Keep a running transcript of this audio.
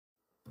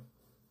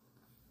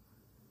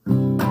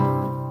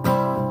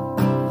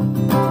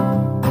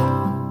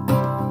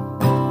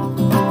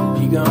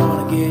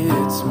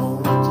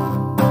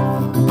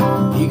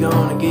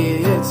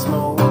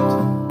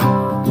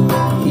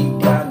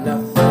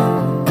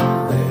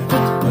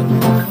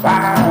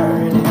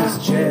Fire in his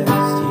chest,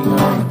 he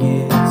gonna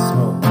get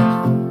smoked.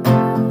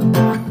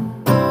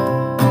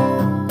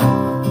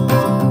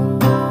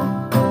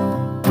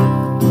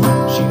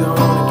 She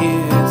gonna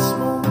get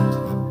smoked.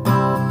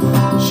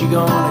 She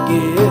gonna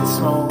get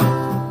smoked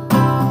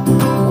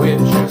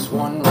with just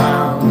one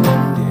round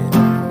in,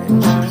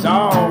 and she's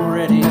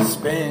already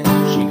spent.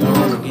 She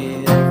gonna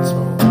get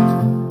smoked.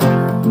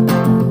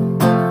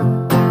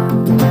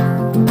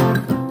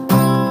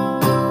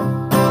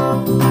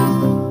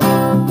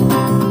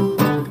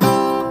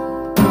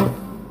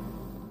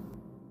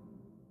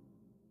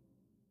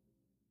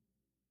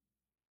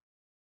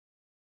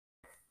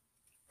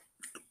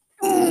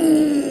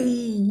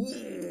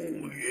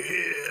 Oh,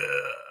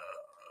 yeah.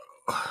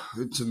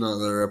 It's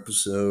another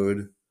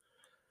episode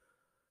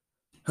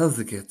of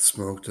the Get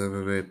Smoked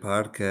MMA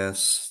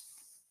podcast,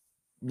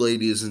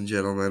 ladies and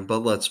gentlemen. But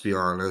let's be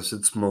honest,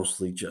 it's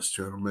mostly just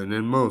gentlemen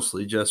and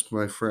mostly just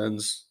my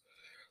friends.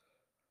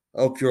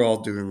 I hope you're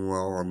all doing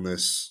well on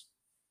this.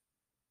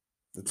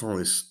 It's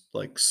only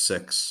like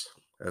 6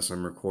 as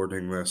I'm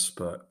recording this,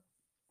 but it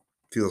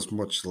feels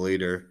much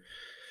later.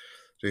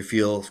 I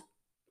feel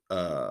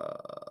uh,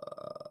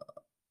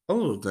 a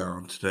little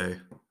down today,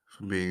 if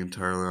I'm being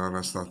entirely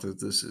honest. Not that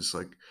this is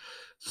like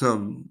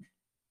some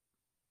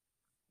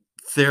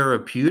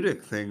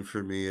therapeutic thing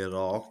for me at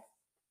all,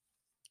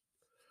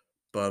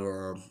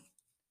 but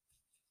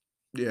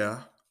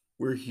yeah,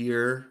 we're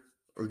here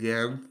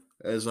again,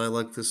 as I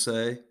like to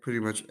say, pretty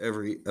much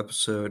every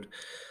episode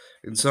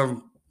in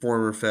some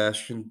form or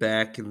fashion,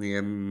 back in the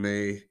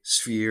MMA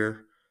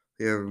sphere,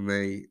 the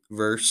MMA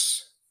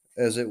verse,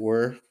 as it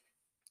were.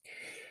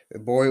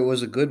 And boy, it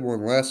was a good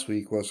one last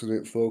week, wasn't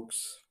it,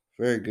 folks?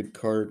 Very good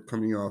card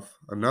coming off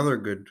another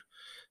good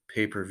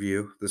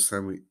pay-per-view. This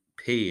time we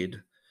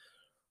paid.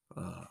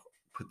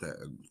 Put that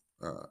in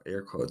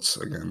air quotes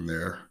again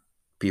there,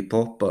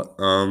 people. But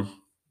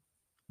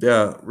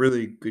yeah,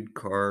 really good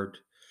card.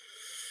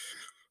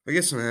 I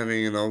guess I'm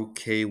having an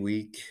okay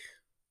week.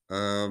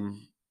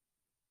 Um,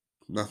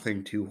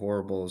 Nothing too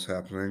horrible is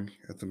happening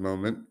at the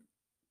moment.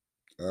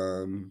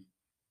 Um,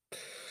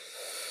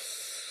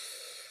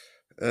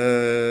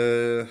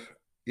 uh,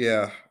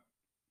 yeah,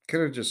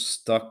 kind of just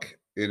stuck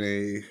in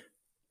a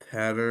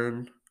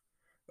pattern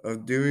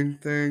of doing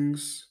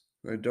things.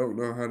 I don't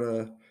know how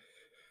to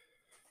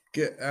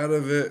get out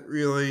of it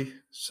really.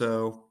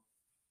 So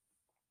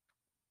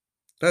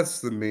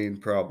that's the main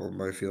problem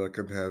I feel like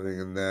I'm having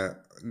in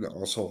that, and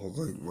also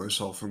holding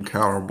myself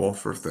accountable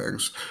for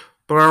things.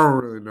 But I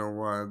don't really know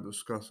why I'm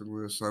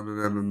discussing this on an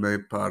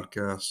MMA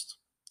podcast.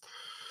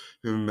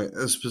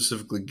 MMA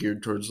specifically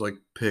geared towards like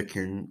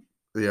picking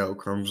the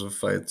outcomes of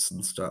fights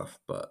and stuff.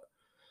 But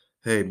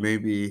hey,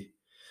 maybe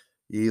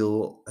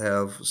you'll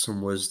have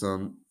some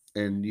wisdom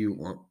and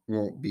you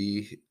won't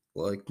be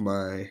like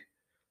my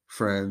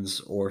friends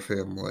or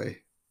family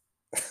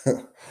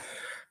that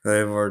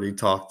I've already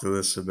talked to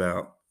this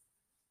about.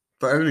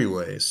 But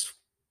anyways,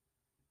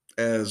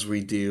 as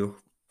we do,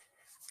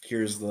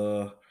 here's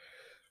the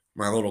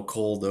my little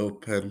cold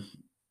open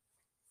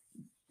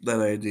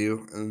that I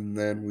do, and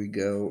then we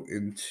go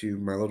into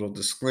my little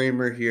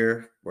disclaimer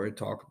here where I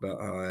talk about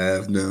how I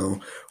have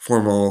no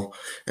formal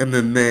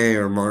MMA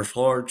or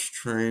martial arts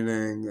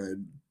training.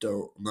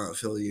 I'm not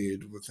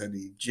affiliated with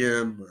any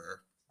gym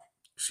or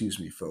excuse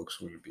me, folks.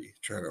 I'm going to be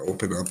trying to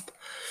open up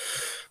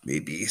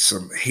maybe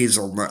some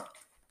hazelnut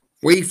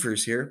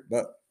wafers here,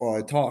 but while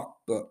I talk,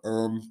 but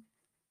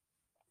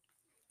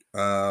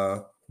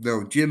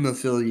no gym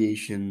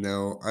affiliation.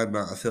 No, I'm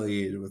not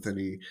affiliated with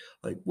any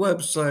like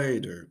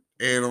website or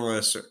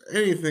analyst or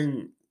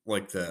anything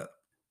like that.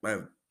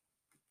 I'm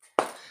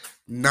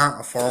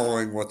not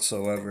following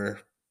whatsoever.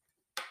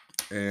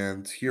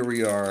 And here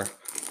we are.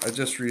 I've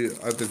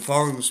been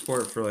following the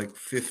sport for like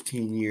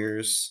 15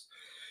 years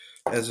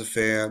as a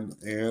fan,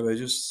 and I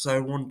just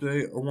decided one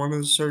day I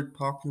wanted to start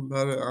talking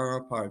about it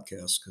on a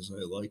podcast because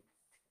I like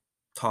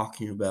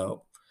talking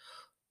about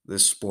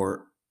this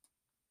sport.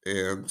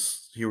 And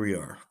here we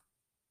are.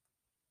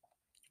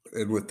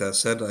 And with that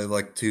said, I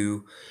like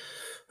to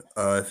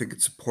I think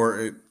it's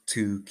important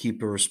to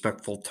keep a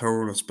respectful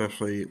tone,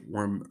 especially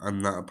when I'm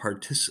not a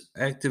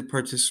active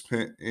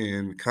participant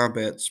in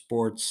combat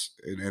sports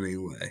in any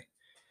way.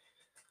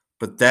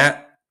 But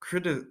that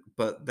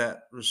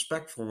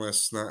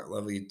respectfulness not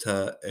levied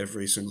to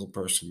every single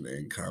person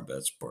in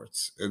combat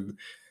sports, and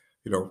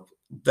you know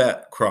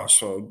that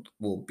crossroad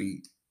will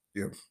be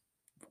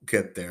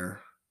get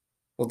there.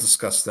 We'll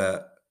discuss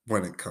that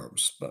when it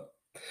comes. But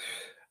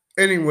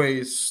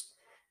anyways,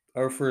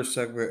 our first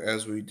segment,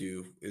 as we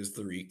do, is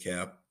the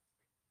recap.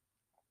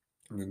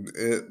 And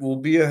it will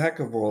be a heck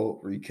of a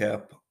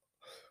recap.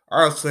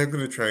 Honestly, I'm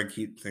going to try and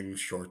keep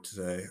things short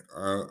today.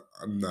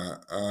 I'm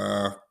not.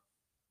 I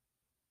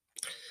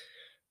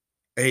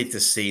hate to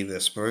say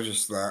this, but I'm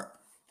just not.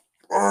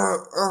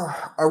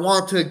 I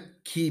want to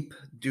keep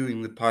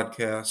doing the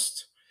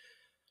podcast.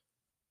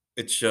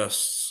 It's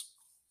just.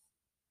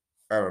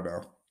 I don't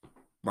know.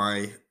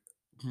 My.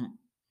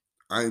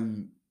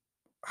 I'm.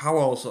 How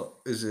else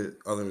is it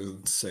other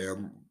than to say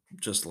I'm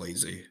just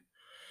lazy?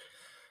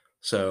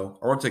 So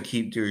I want to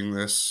keep doing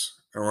this.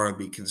 I want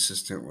to be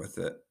consistent with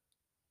it.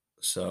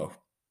 So,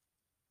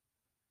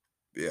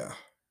 yeah.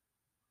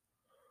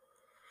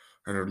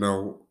 I don't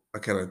know. I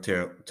kind of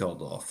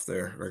tailed off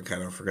there. I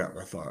kind of forgot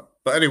my thought.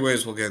 But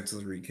anyways, we'll get into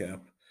the recap.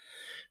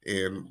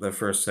 In the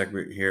first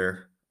segment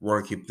here, I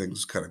want to keep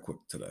things kind of quick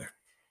today.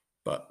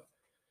 But,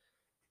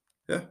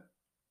 yeah.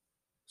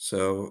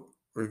 So,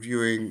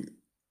 reviewing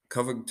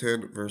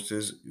Covington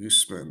versus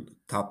Usman,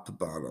 top to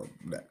bottom,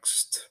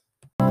 next.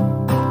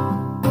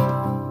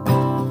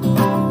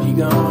 You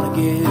gonna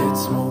get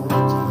smoked.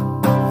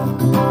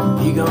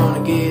 You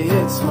gonna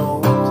get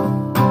smoked.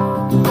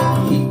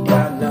 He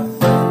got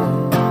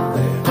nothing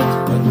left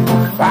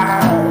but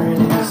fire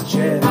in his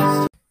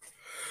chest.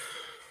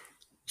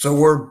 So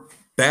we're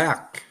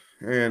back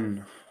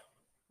in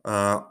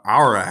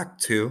our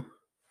act 2.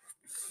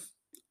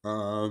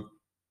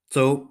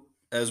 So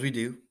as we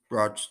do,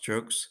 broad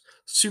strokes,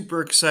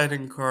 super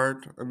exciting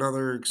card,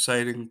 another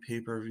exciting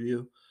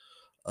pay-per-view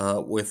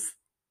with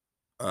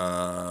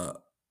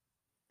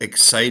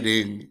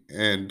exciting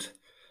and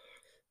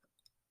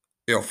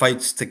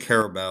fights to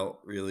care about.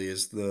 Really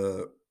is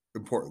the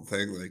important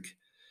thing. Like,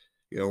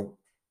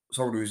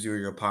 someone who's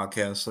doing a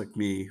podcast like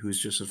me,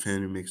 who's just a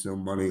fan who makes no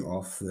money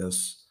off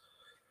this,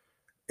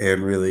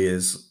 and really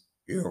is,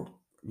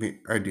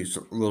 I do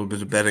a little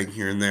bit of betting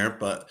here and there,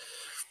 but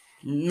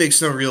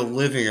makes no real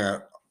living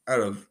out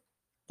of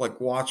like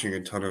watching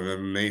a ton of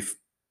MMA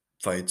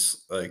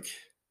fights. Like,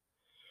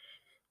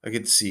 I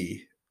could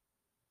see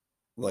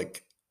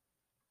like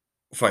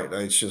fight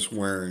nights just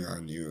wearing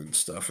on you and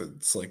stuff.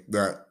 It's like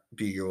not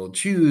being able to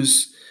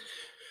choose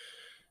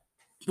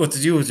what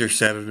to do with your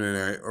Saturday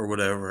night or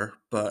whatever.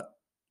 But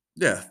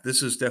yeah,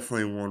 this is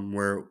definitely one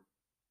where,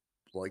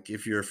 like,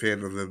 if you're a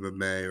fan of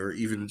MMA or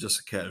even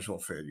just a casual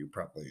fan, you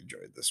probably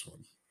enjoyed this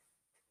one.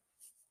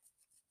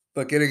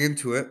 But getting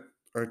into it,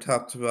 our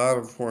top to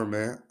bottom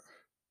format,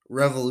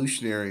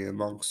 revolutionary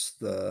amongst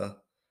the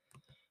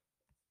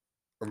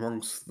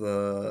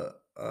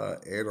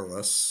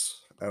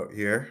analysts out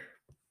here.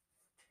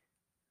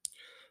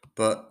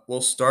 But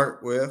we'll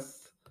start with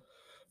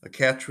a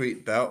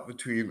catchweight bout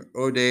between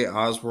Ode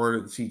Osborne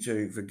and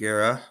CJ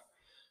Figueroa.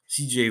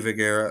 CJ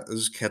Figueroa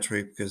is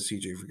catchweight because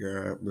CJ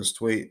Figueroa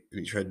missed weight and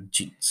he tried to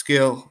cheat the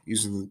scale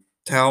using the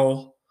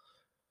towel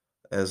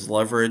as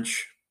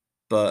leverage.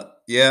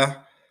 But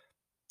yeah,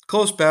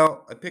 close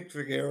bout. I picked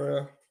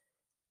Figueroa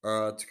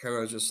to kind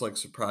of just like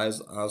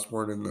surprise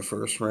Osborne in the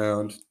first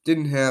round.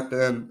 Didn't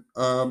happen.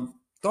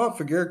 Thought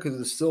Figueroa could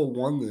have still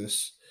won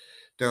this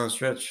down the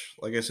stretch.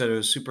 Like I said, it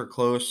was super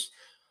close.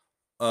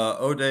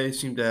 Ode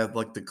seemed to have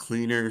like the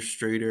cleaner,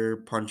 straighter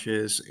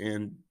punches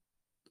and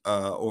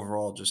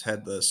overall just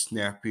had the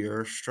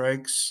snappier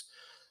strikes.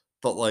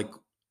 But like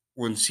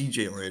when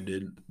CJ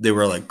landed, they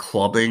were like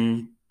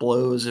clubbing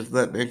blows, if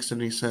that makes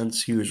any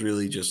sense. He was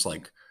really just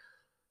like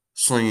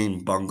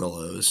slinging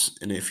bungalows,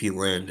 and if he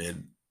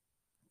landed,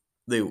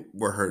 they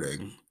were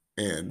hurting.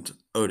 And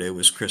Ode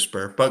was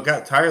crisper, but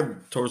got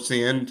tired towards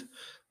the end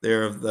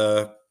there of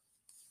the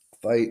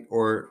fight,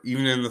 or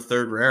even in the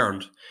third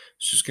round.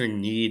 It's just getting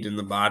kneed in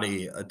the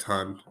body a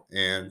ton.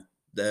 And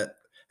that,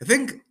 I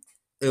think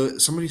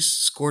somebody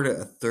scored it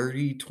a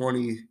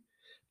 30-20.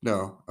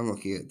 No, I'm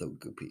looking at the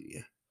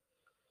Wikipedia.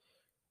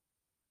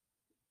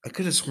 I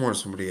could have sworn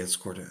somebody had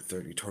scored it at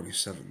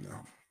 30-27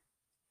 though.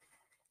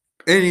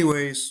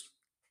 Anyways,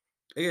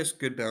 I guess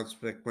good bounce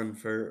back win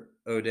for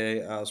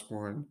Ode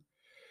Osborne.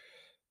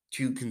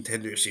 Two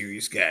Contender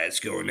Series guys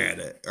going at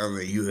it on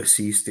the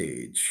UFC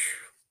stage.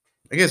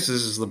 I guess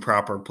this is the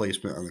proper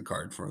placement on the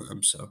card for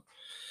them. So,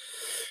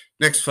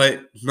 next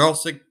fight,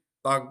 Melsik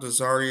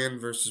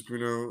Baghdasaryan versus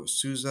Bruno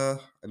Souza.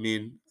 I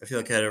mean, I feel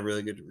like I had a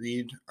really good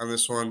read on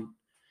this one,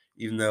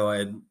 even though I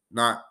had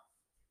not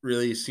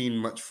really seen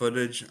much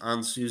footage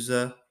on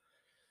Souza.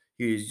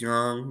 He's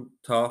young,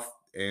 tough,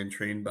 and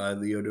trained by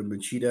Lyoto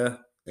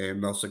Machida.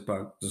 And Melsik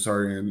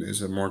Baghdasaryan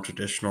is a more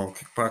traditional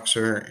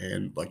kickboxer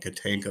and like a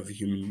tank of a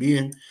human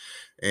being.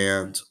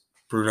 And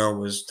Bruno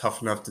was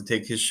tough enough to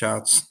take his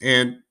shots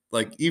and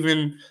like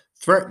even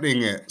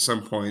threatening at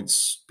some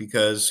points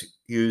because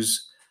he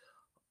was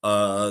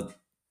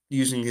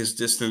using his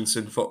distance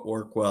and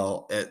footwork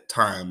well at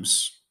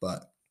times,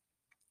 but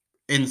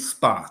in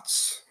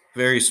spots,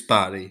 very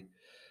spotty.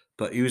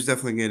 But he was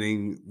definitely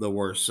getting the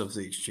worst of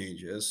the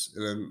exchanges.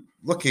 And then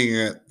looking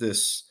at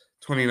this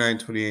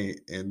 29-28,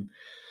 and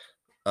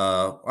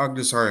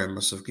Baghdasaryan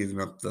must have given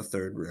up the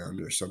third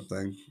round or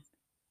something.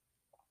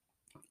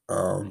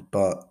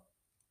 But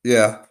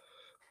yeah,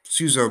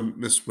 Souza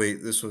missed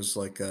weight. This was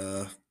like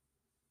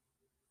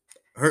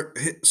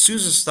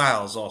Souza's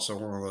style is also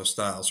one of those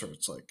styles where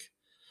it's like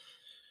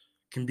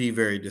can be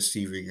very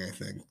deceiving, I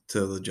think,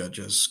 to the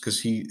judges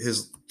because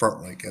his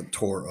front leg got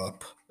tore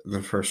up in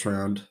the first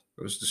round.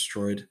 It was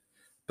destroyed.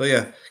 But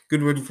yeah,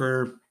 good win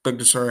for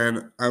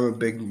Baghdasaryan. I'm a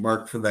big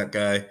mark for that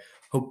guy.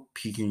 Hope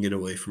he can get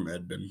away from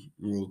Edmund.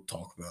 We'll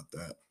talk about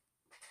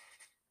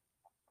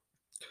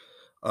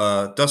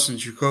that. Dustin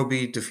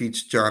Jacoby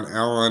defeats John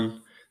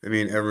Allen. I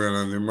mean, everyone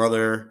and their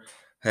mother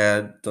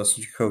had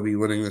Dustin Jacoby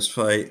winning this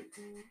fight.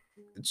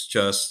 It's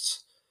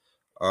just,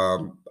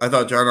 I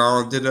thought John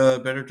Allen did a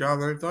better job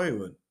than I thought he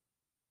would.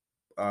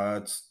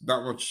 It's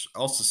not much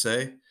else to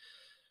say.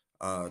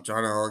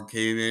 John Allen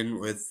came in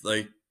with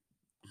like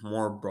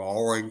more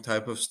brawling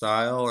type of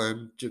style,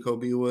 and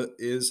Jacoby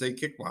is a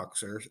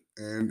kickboxer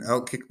and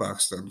out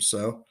kickboxed him.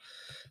 So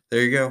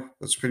there you go.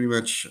 That's pretty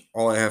much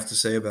all I have to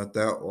say about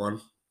that one.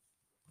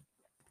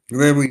 And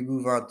then we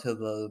move on to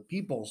the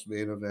people's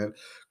main event.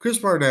 Chris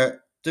Barnett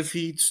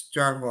defeats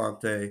John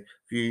Vellante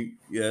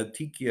via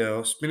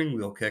TKO spinning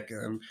wheel kick.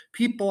 And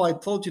people, I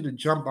told you to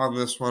jump on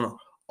this one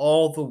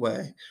all the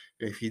way.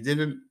 If you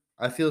didn't,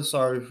 I feel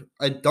sorry.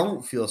 I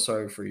don't feel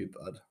sorry for you,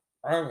 bud.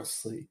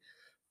 Honestly,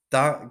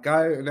 that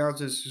guy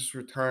announces his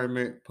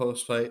retirement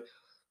post fight.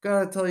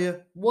 Gotta tell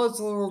you, was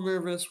a little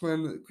nervous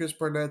when Chris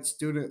Barnett's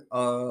doing it.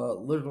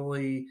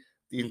 Literally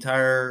the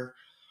entire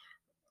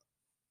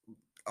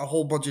a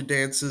whole bunch of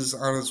dances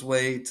on his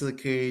way to the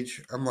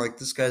cage. I'm like,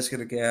 this guy's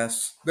gonna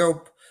gas.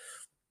 Nope,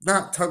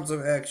 not tons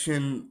of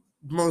action.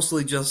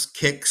 Mostly just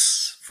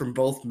kicks from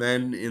both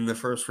men in the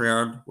first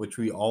round, which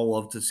we all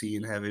love to see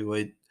in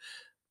heavyweight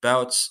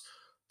bouts.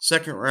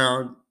 Second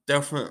round,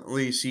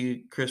 definitely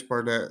see Chris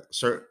Barnett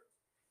start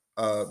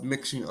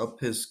mixing up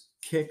his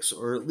kicks,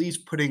 or at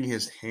least putting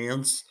his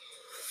hands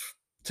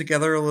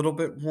together a little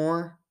bit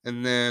more.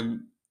 And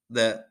then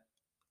that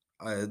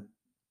uh,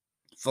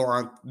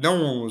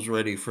 no one was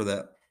ready for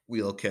that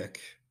wheel kick,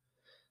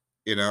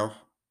 you know.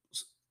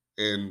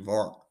 And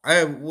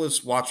I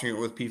was watching it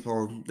with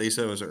people, and they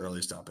said it was an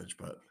early stoppage,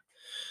 but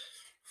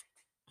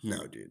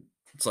no, dude.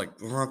 It's like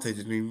Vellante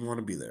didn't even want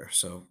to be there.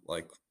 So,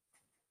 like,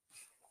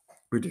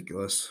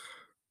 ridiculous.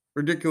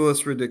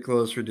 Ridiculous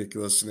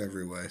in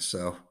every way.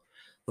 So,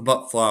 the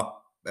butt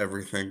flop,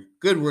 everything.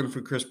 Good win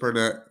for Chris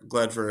Barnett.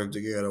 Glad for him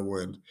to get a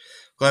win.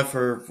 Glad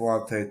for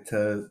Vellante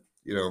to,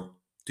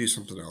 do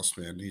something else,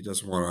 man. He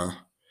doesn't want to.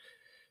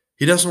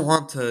 He doesn't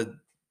want to.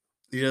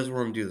 He doesn't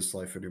want to do this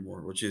life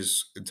anymore, which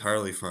is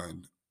entirely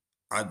fine.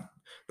 There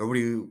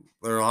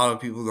are a lot of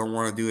people who don't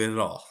want to do it at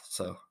all.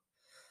 So,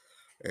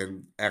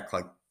 and act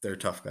like they're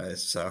tough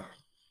guys. So,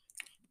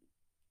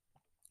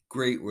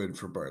 great win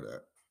for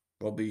Barnett.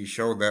 We'll be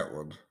showing that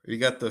one. You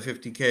got the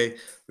 50K.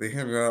 They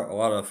handed out a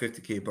lot of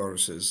 50K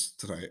bonuses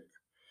tonight,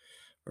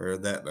 or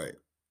that night.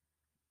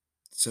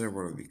 Said I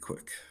want to be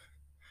quick.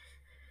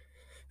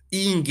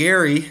 Ian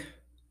Gary,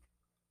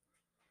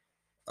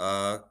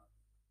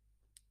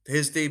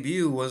 his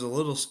debut was a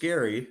little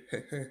scary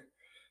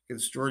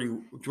against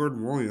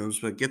Jordan Williams,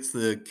 but gets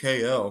the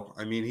KO.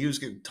 I mean, he was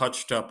getting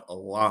touched up a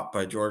lot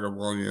by Jordan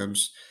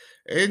Williams,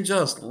 and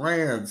just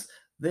lands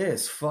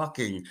this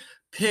fucking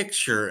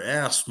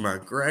picture-esque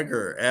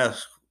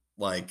McGregor-esque,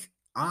 like,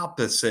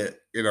 opposite,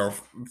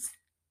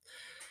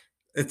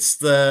 it's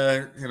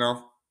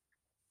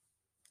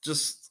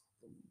just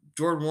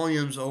Jordan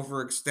Williams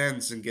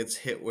overextends and gets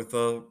hit with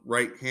a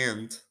right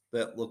hand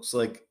that looks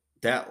like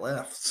that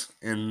left.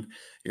 And,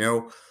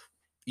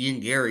 Ian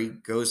Gary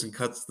goes and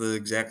cuts the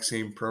exact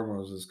same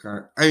promos as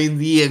Conor. I mean,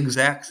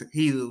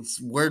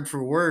 he's word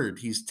for word.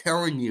 He's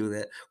telling you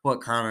that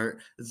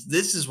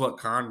this is what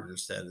Conor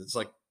said. It's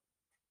like,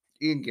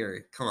 Ian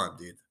Gary, come on,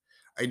 dude.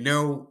 I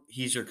know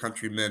he's your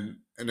countryman,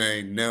 and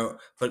I know,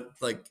 but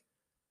like,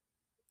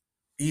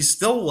 he's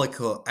still like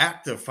an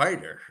active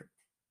fighter.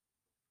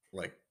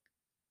 Like,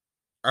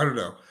 I don't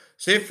know.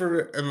 Save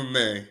for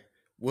MMA,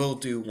 will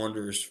do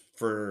wonders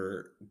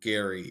for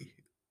Gary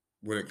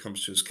when it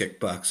comes to his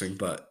kickboxing,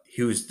 but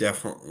he was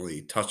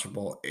definitely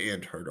touchable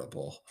and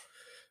hurtable.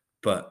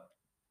 But,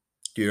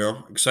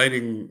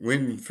 exciting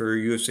win for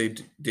USA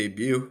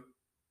debut.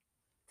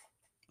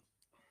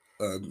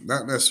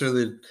 Not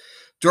necessarily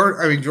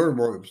Jordan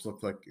Williams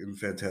looked like in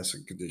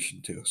fantastic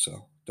condition too,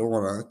 so don't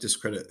want to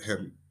discredit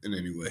him in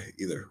any way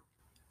either.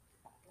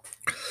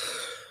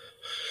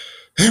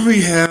 And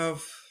we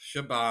have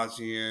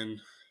Shabazian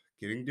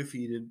getting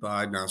defeated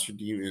by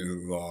Nasruddin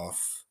Imavov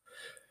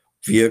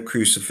via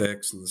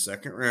crucifix in the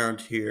second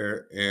round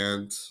here.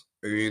 And,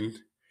 I mean,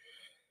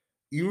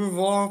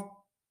 Imavov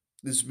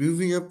is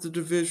moving up the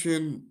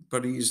division,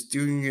 but he's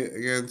doing it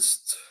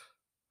against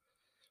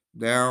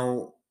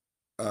now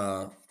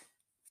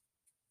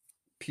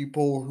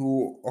people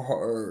who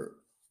are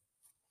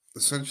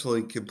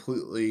essentially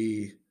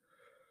completely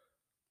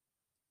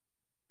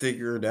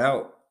figured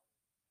out.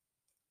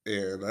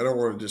 And I don't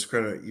want to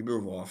discredit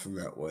Imavov in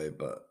that way,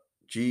 but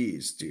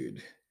geez,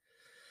 dude.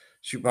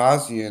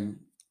 Shabazian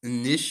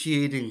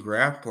initiating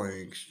grappling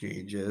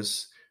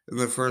exchanges in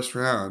the first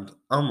round.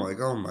 I'm like,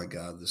 oh my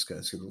god, this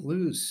guy's gonna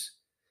lose.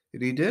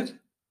 And he did.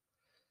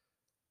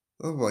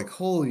 I'm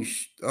like, oh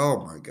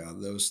my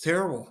god, that was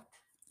terrible.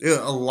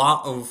 Yeah,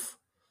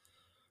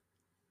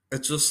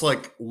 it's just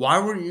like, why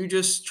wouldn't you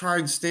just try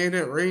and stand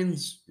at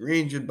range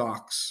and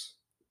box?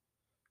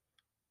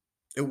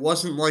 It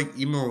wasn't like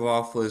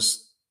Imavov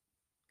was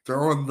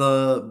throwing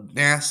the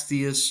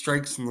nastiest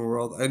strikes in the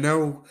world. I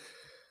know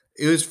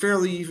it was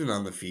fairly even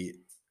on the feet,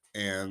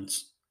 and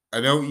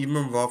I know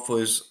Imavov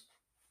was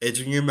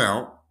edging him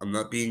out. I'm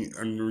not being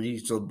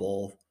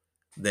unreasonable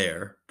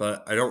there,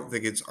 but I don't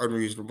think it's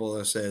unreasonable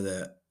to say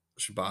that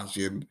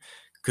Shabazian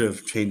could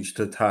have changed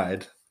the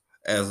tide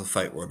as the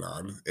fight went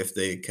on if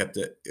they kept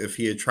it, if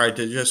he had tried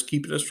to just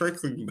keep it a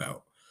striking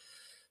bout.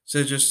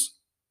 So just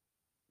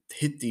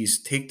hit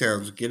these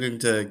takedowns, get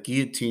into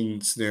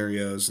guillotine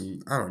scenarios,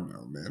 and I don't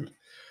know, man.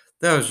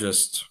 That was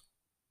just.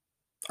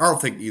 I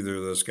don't think either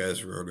of those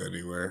guys are going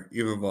anywhere.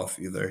 Even Buff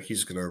either.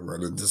 He's gonna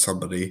run into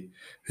somebody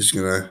who's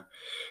gonna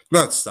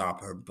not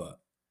stop him, but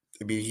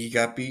I mean he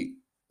got beat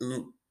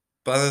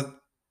by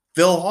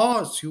Phil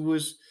Hawes, who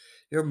was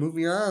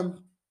moving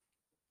on.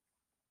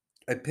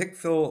 I picked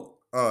Phil.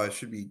 Oh, I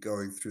should be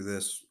going through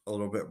this a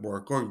little bit more.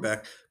 Going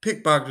back,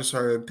 pick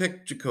Bogdasarian,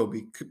 pick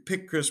Jacoby,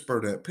 pick Chris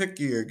Burnett,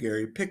 pick Ian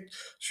Gary, picked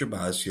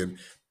Shabazian,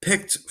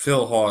 picked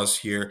Phil Hawes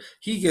here.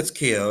 He gets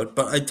KO'd,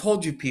 but I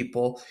told you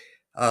people,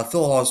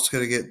 Phil Hawes is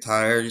going to get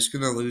tired. He's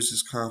going to lose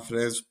his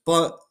confidence,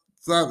 but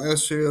it's not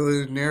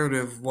necessarily the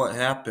narrative of what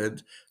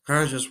happened.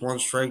 Kind of just one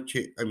strike.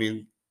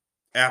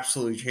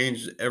 Absolutely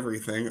changed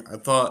everything. I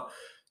thought,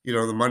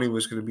 the money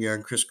was going to be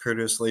on Chris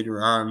Curtis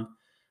later on,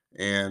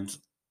 and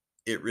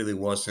it really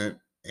wasn't.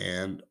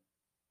 And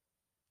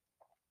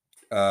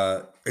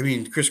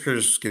Chris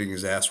Curtis was getting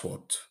his ass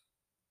whooped,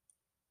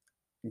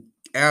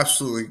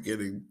 absolutely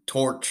getting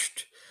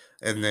torched,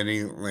 and then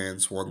he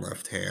lands one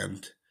left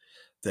hand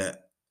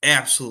that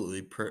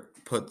absolutely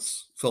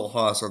puts Phil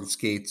Haas on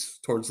skates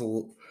towards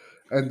the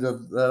end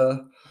of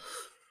the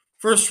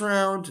first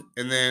round,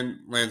 and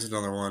then lands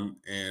another one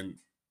and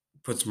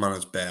puts him on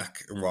his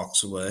back and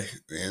walks away,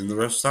 and the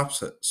ref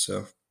stops it.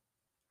 So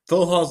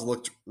Phil Haas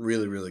looked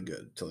really, really good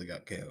until he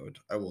got KO'd.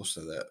 I will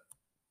say that.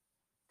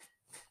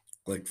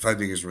 Like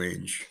finding his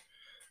range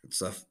and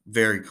stuff.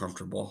 Very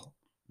comfortable.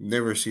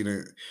 Never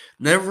seen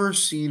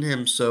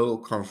him so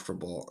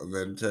comfortable, and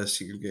then to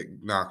see him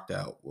get knocked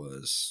out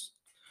was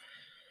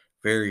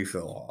very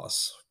Phil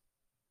Haas.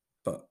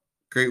 But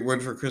great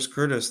win for Chris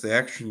Curtis, the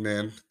action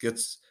man,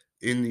 gets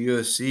in the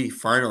UFC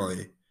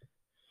finally.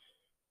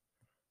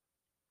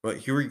 But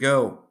here we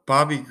go.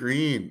 Bobby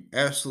Green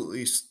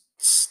absolutely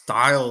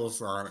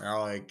styles on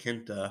Al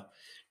Iaquinta.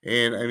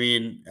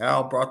 And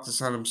Al brought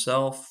this on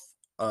himself.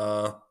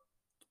 A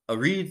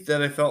read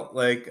that I felt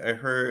like I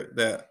heard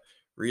that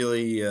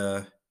really,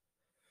 that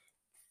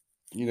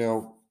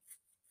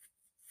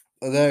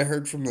I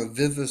heard from the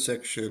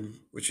Vivisection,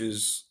 which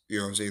is,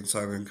 Zane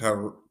Simon,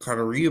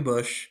 Connor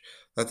Rebush.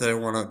 Not that I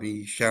want to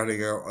be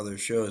shouting out other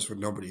shows when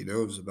nobody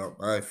knows about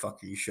my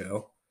fucking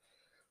show.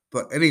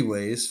 But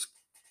anyways,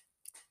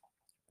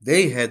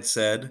 they had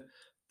said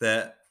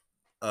that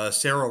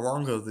Sarah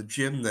Longo, the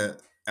gym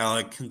that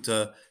Alec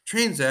Quinta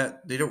trains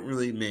at, they don't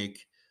really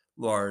make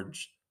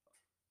large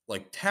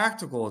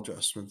tactical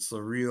adjustments.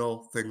 The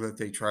real thing that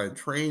they try and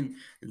train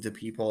into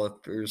people, if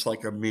there's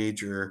like a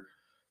major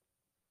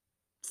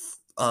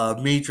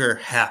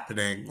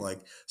happening,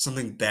 like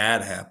something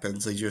bad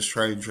happens, they just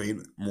try and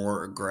train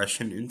more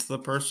aggression into the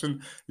person.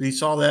 And you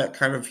saw that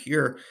kind of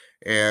here.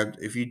 And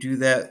if you do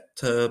that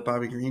to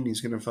Bobby Green, he's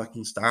gonna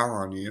fucking style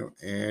on you.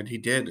 And he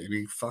did, and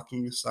he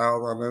fucking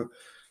styled on it.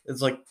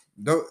 It's like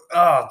no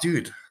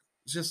dude.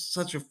 It's just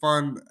such a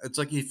fun. It's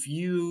like if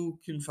you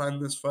can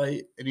find this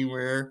fight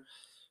anywhere,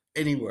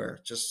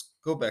 just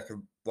go back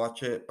and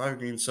watch it. Bobby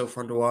Green's so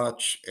fun to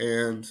watch,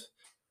 and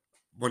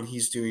when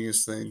he's doing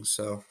his thing,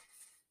 so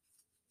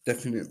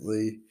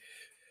definitely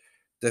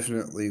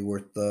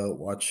worth the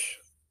watch.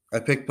 I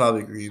picked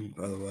Bobby Green,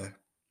 by the way.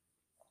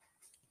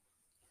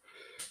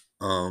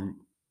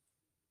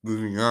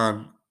 Moving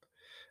on,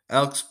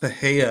 Alex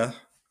Pereira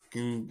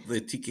in the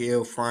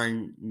TKO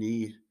flying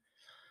knee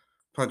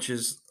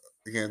punches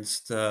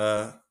against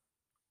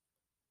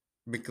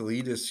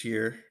Michailidis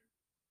here,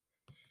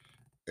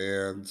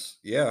 and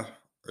yeah,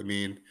 I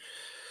mean,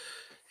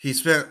 he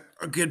spent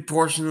a good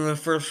portion of the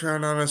first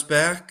round on his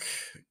back.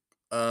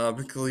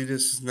 Michailidis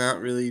is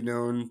not really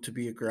known to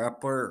be a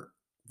grappler,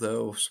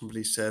 though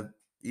somebody said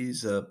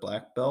he's a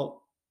black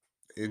belt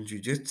in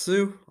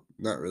jiu-jitsu.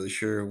 Not really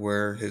sure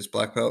where his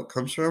black belt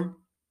comes from.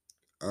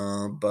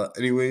 But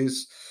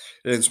anyways,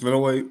 it's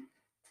middleweight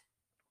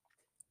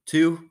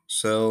too.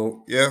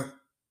 So yeah,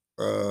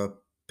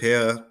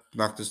 Pea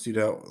knocked this dude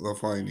out with a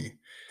flying knee.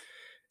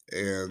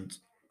 And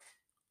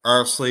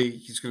honestly,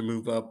 he's gonna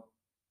move up.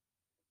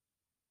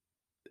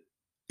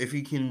 If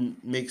he can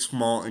make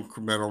small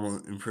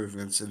incremental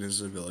improvements in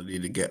his ability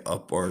to get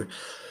up or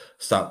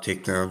stop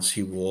takedowns,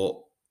 he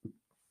will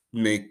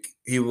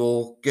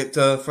get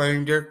to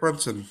fighting Derek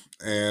Brunson,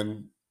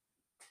 and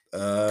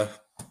that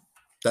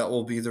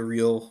will be the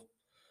real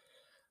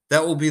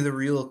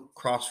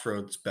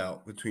crossroads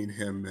bout between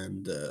him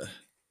and to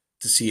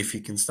see if he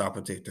can stop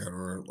a takedown,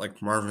 or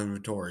like Marvin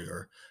Vittori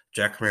or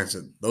Jack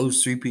Manson.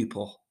 Those three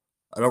people.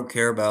 I don't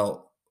care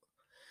about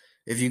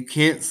if you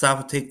can't stop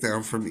a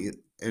takedown from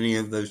any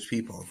of those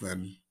people,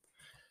 then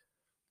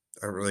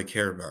I don't really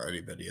care about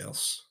anybody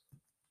else.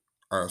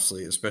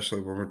 Honestly,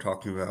 especially when we're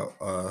talking about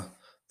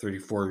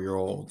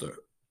 34-year-old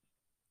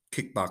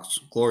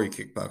glory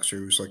kickboxer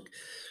who's like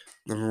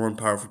number one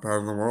power for power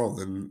in the world,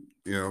 and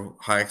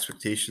high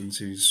expectations.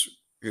 He's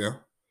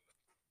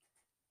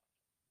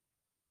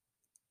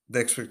the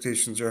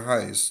expectations are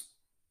high.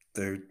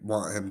 They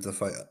want him to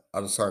fight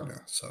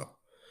Adesanya, so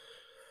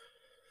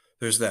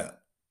there's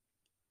that.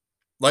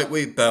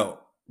 Lightweight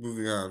bout.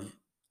 Moving on,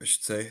 I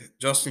should say.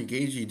 Justin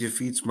Gaethje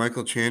defeats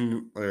Michael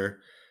Chandler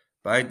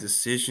by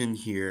decision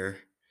here.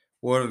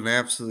 What an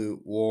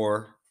absolute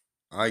war!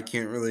 I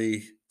can't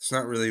really. It's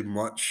not really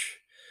much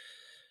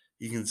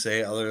you can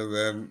say other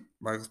than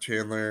Michael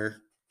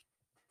Chandler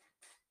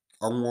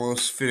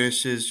almost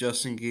finishes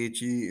Justin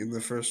Gaethje in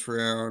the first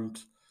round,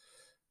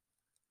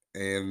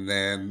 and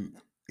then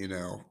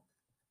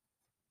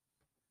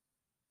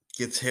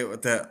gets hit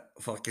with that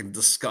fucking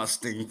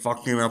disgusting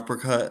fucking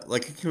uppercut.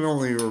 Like I can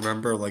only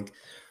remember like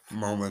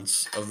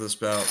moments of this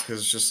bout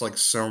because just like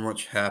so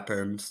much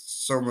happened,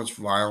 so much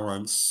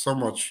violence, so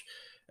much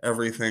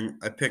everything.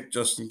 I picked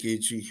Justin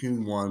Gaethje,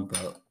 who won,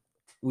 but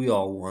we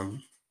all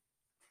won.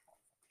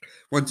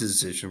 One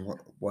decision,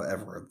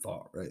 whatever I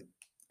thought, right?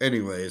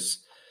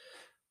 Anyways,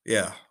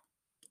 yeah,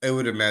 I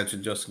would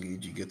imagine Justin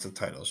Gaethje gets a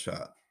title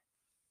shot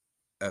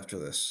after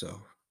this.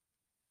 So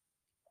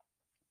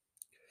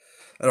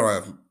I don't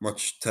have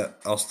much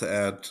else to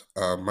add.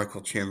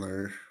 Michael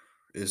Chandler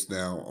is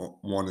now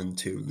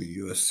 1-2 in the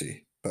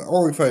UFC, but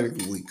only fighting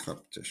elite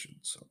competition.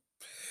 So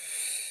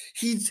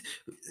he's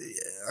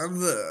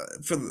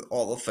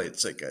all the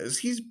fights, like guys,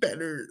 he's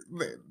better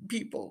than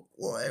people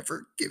will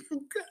ever give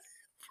him credit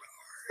for.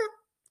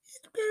 He's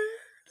better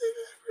than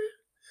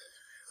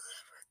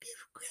ever give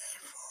him credit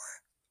for.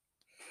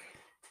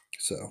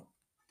 So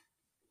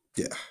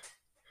yeah.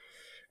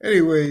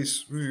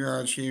 Anyways, moving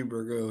on, Shane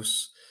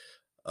Burgos,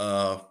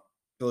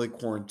 Billy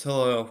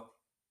Quarantillo.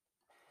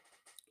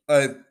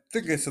 I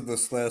think I said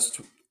this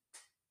last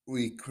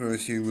week when I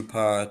was doing the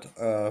pod.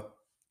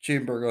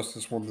 Shane Burgos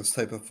has won this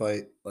type of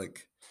fight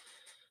like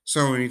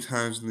so many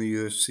times in the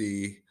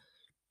UFC,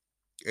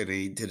 and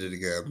he did it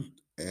again.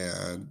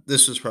 And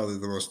this is probably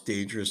the most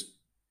dangerous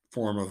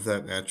form of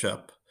that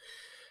matchup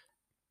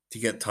to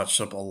get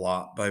touched up a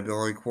lot by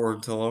Billy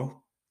Quarantillo.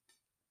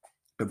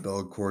 But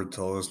Billy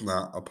Quarantillo is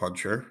not a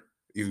puncher,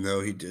 even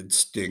though he did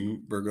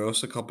sting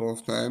Burgos a couple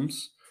of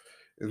times,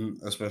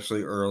 and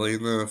especially early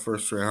in the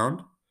first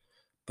round.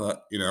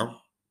 But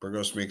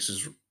Burgos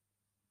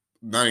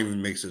not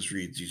even makes his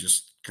reads. He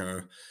just kind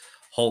of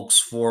hulks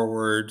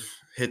forward,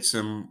 hits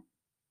him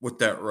with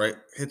that right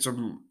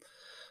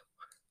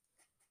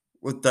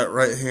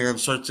hand,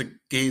 starts to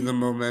gain the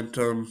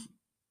momentum.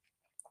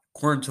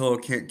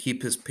 Quarantillo can't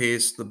keep his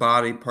pace. The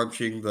body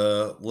punching,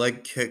 the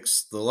leg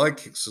kicks. The leg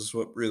kicks is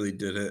what really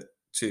did it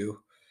too.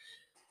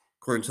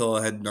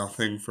 Quarantillo had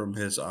nothing from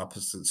his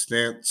opposite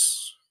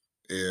stance,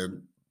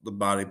 and the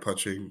body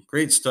punching.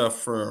 Great stuff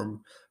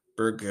from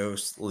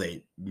Burgos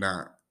late,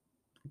 not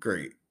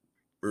great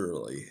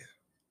early.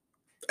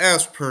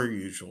 As per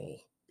usual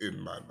in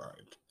my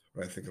mind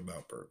when I think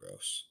about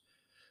Burgos.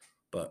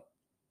 But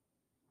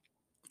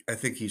I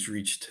think he's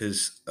reached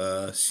his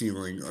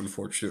ceiling,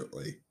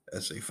 unfortunately,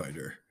 as a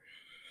fighter.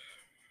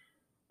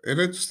 And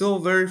it's still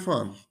very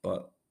fun,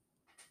 but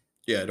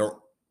yeah, I don't.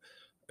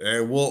 And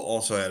I will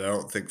also add, I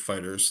don't think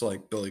fighters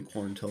like Billy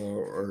Quarantillo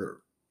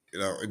or,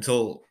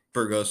 until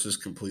Burgos is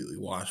completely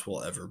washed,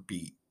 will ever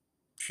beat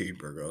Shane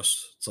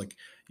Burgos. It's like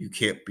you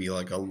can't be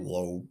like a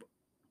low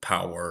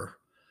power,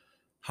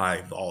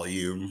 high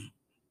volume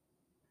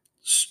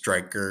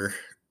striker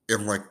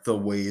in like the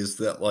ways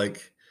that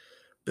like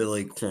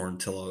Billy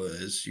Quarantillo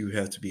is. You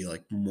have to be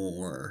like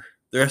more.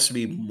 There has to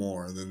be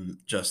more than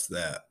just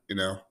that. It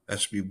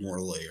has to be more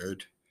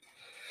layered.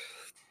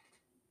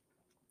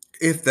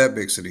 If that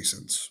makes any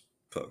sense,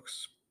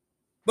 folks.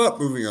 But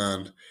moving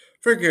on,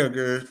 Frank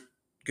Edgar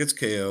gets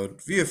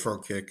KO'd via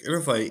front kick in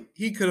a fight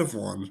he could have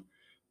won,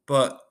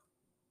 but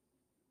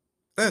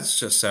that's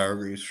just sour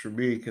grapes for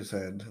me because I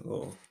had a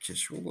little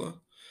Kishula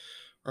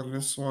on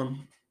this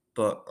one.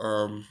 But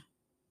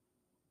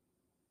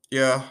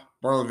yeah,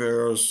 Marlon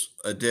Vero's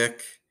a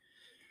dick.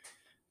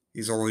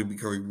 He's only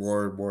becoming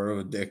more and more of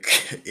a dick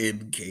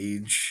in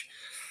cage.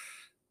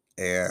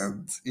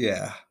 And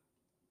yeah,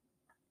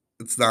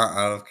 it's not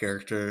out of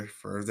character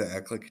for him to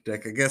act like a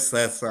dick. I guess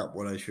that's not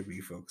what I should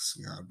be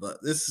focusing on, but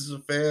this is a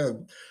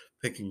fan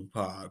picking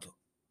pod.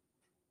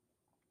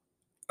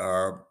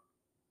 Um,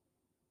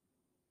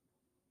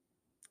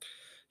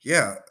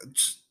 yeah,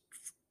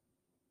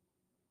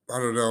 I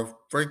don't know.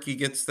 Frankie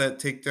gets that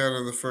takedown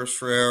in the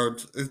first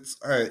round.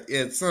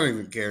 It's not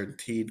even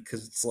guaranteed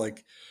because it's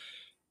like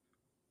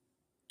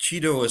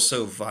Cheeto is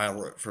so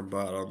violent from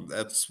bottom.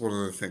 That's one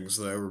of the things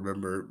that I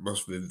remember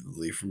most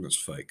vividly from this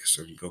fight because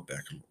I didn't go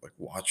back and like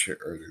watch it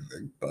or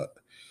anything. But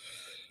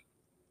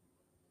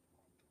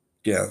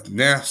yeah,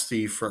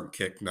 nasty front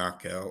kick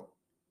knockout.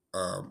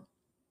 Um,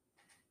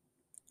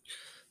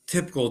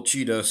 Typical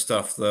Cheeto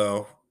stuff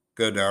though.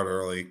 Go down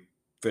early,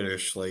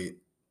 finish late.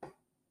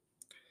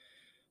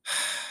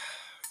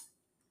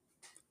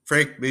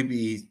 Frank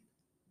maybe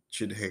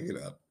should hang it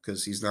up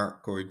because he's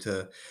not going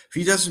to. If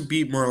he doesn't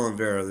beat Marlon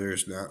Vera,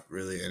 there's not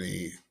really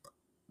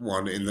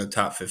anyone in the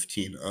top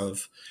 15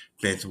 of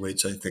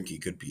bantamweights I think he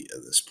could beat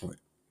at this point.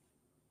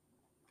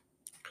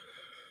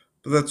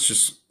 But that's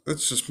just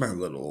That's just my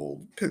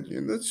little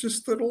opinion. That's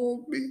just little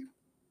old me.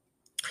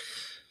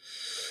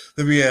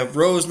 Then we have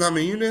Rose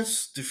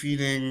Namajunas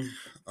defeating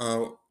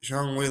Zhang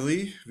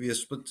Weili via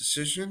split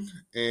decision.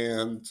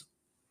 And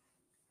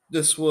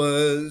this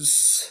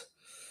was,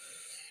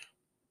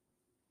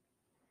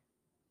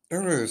 I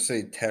don't want to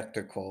say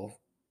technical.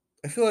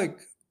 I feel like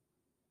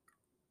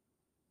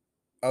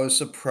I was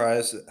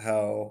surprised at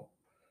how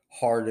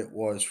hard it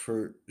was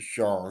for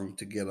Zhang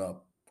to get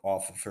up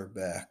off of her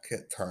back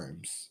at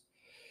times.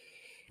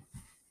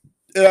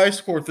 And I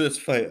scored this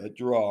fight a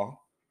draw.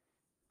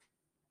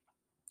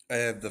 I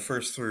had the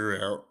first three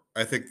rounds.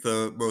 I think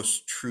the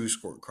most true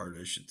scorecard,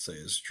 I should say,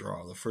 is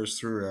draw. The first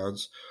three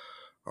rounds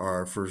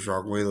are for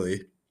Zhang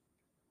Weili.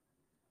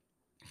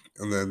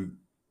 And then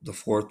the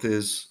fourth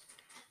is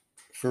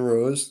for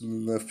Rose.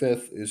 And then the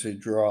fifth is a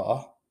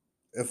draw.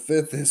 The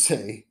fifth is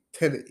a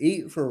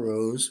 10-8 for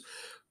Rose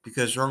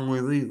because Zhang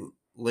Weili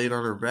laid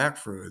on her back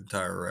for an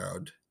entire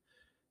round.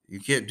 You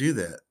can't do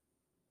that.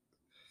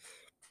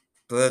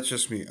 But that's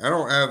just me. I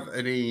don't have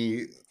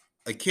any.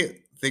 I can't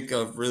think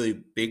of really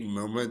big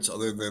moments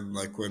other than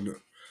like when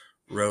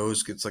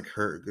Rose gets like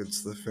hurt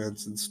against the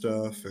fence and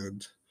stuff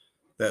and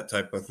that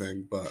type of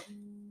thing. But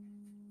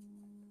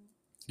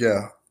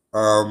yeah,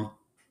 I'm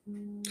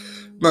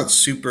not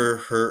super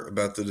hurt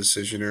about the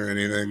decision or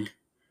anything.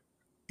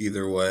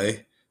 Either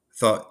way,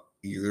 thought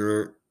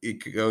either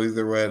it could go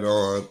either way. I know a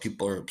lot of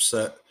people are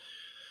upset.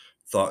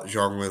 Thought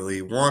Zhang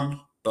Weili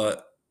won,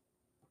 but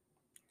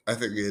I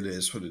think it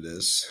is what it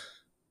is.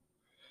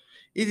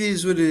 It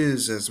is what it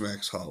is, as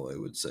Max Holloway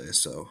would say.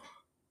 So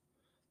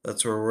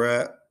that's where we're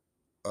at.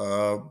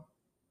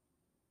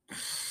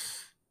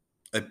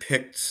 I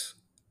picked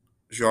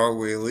Zhang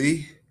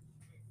Weili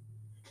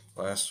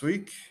last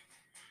week.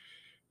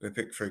 I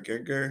picked Frank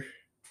Edgar.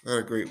 Not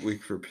a great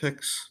week for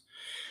picks.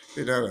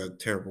 Not a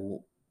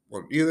terrible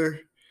one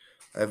either.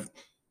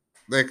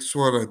 Next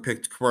one, I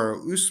picked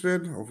Kamaru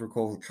Usman over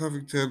Colin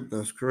Covington.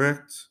 That's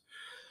correct.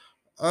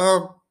 A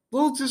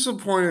little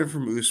disappointed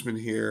from Usman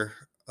here.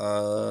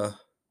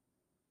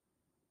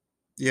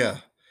 Yeah.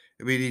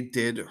 I mean, he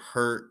did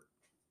hurt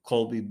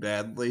Colby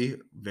badly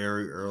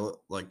very early,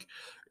 like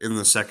in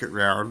the second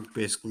round,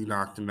 basically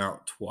knocked him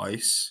out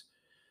twice.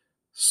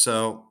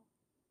 So,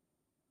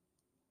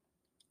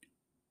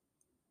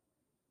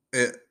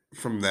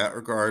 from that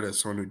regard, as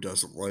someone who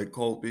doesn't like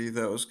Colby,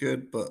 that was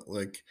good. But,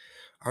 like,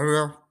 I don't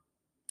know.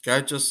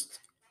 Guy just,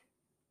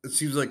 it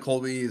seems like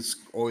Colby is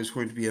always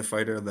going to be a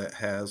fighter that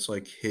has,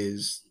 like,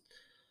 his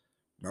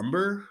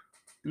number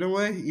in a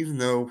way, even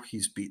though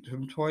he's beaten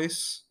him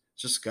twice.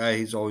 It's just a guy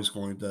he's always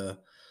going to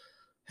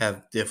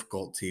have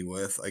difficulty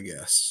with, I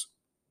guess.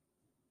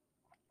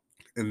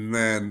 And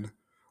then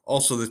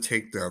also the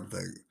takedown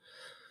thing.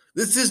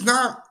 This is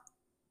not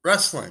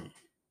wrestling.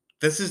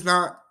 This is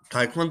not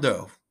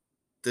Taekwondo.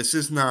 This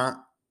is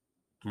not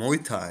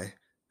Muay Thai.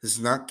 This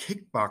is not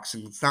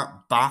kickboxing. It's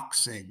not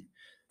boxing.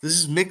 This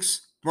is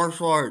mixed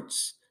martial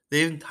arts.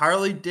 They have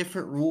entirely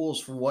different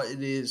rules for what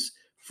it is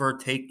for a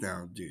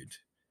takedown, dude.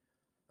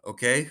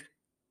 Okay?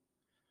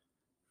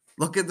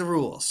 Look at the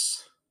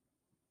rules.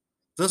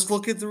 Just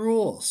look at the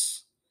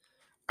rules.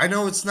 I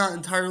know it's not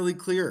entirely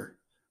clear,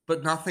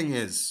 but nothing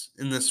is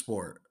in this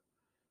sport.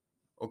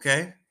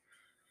 Okay?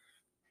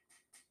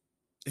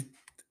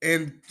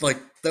 And like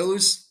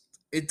those,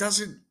 it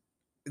doesn't,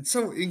 it's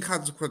so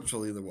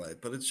inconsequential either way,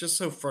 but it's just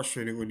so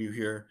frustrating when you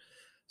hear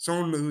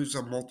someone who's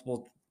a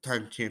multiple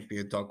time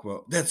champion talk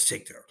about that's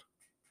takedown.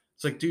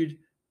 It's like, dude,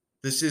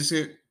 this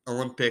isn't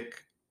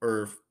Olympic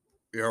or,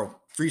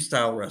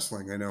 freestyle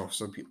wrestling. I know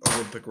some people,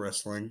 Olympic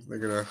wrestling, they're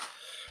going to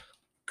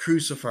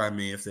crucify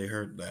me if they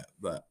heard that.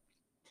 But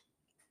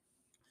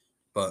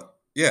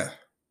yeah,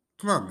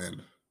 come on,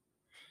 man.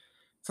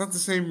 It's not the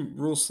same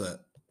rule set.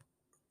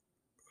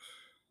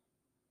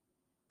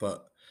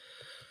 But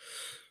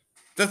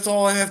that's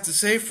all I have to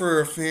say for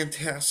a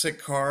fantastic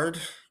card.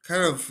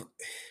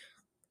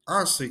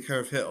 Honestly, kind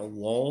of hit a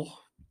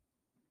lull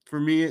for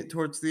me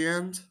towards the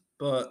end.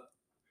 But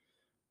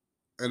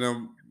I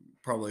know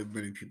probably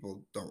many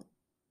people don't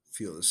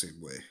feel the same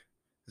way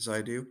as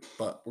I do.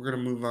 But we're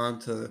going to move on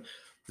to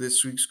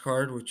this week's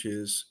card, which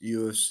is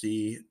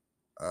UFC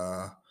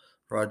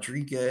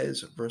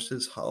Rodriguez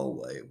versus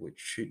Holloway, which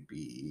should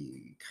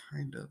be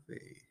kind of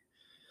a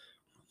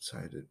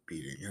one-sided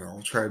beating. And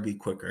I'll try to be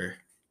quicker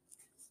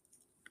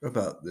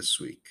about this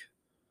week.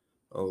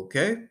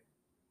 Okay,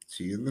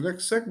 see you in the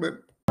next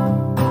segment.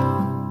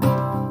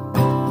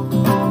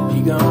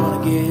 You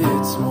gonna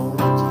get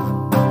smoked.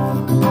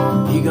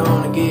 You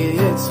gonna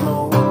get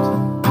smoked.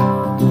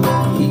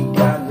 He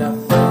got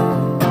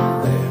nothing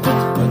left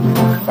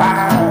but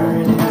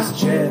fire in his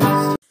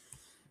chest.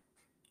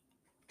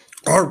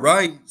 All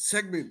right,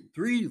 segment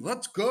 3,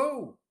 let's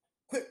go.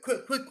 Quick.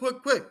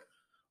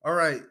 All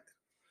right,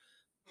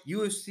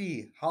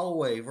 UFC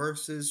Holloway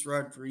versus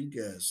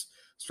Rodriguez.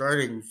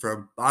 Starting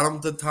from bottom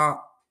to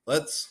top,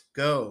 let's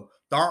go.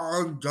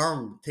 Da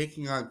Jung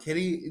taking on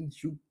Kenny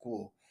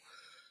Nzechukwu.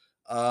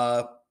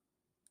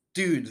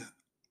 Dude,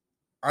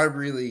 I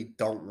really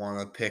don't want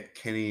to pick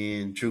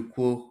Kenny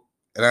Nzechukwu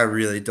and I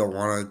really don't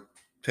want to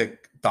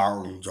pick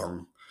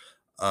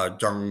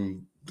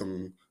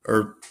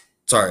or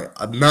sorry,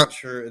 I'm not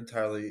sure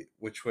entirely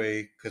which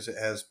way because it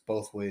has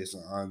both ways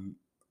on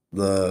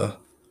the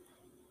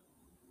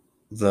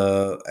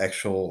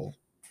actual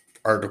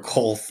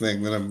article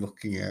thing that I'm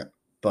looking at,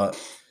 but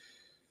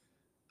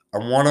I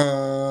want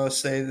to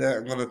say that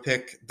I'm going to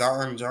pick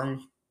Dong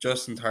Jung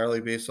just entirely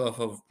based off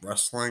of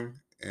wrestling,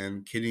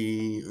 and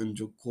Kenny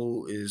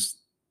Njoku is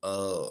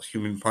a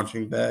human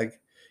punching bag,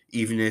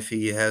 even if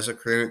he has a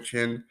granite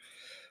chin.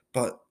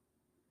 But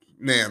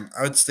man,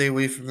 I would stay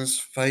away from this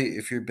fight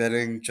if you're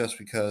betting just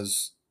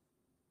because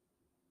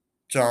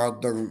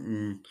John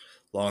Dutton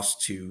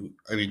lost to,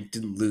 I mean,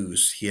 didn't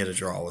lose. He had a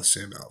draw with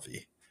Sam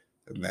Alvey.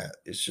 And that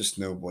is just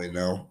no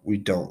bueno. We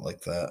don't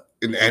like that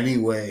in any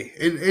way.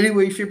 In any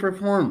way, shape, or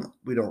form,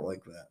 we don't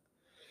like that.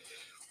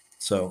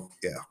 So,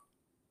 yeah,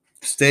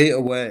 stay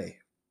away.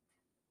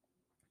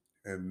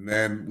 And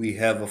then we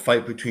have a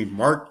fight between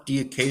Mark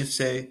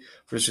Diakese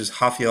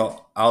versus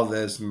Rafael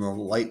Alves in the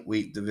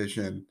lightweight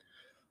division.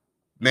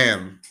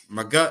 Man,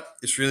 my gut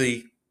is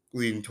really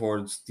leaning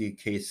towards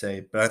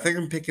Diakese, but I think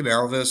I'm picking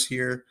Alves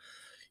here.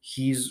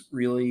 He's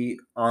really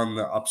on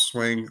the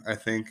upswing, I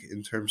think,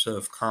 in terms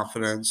of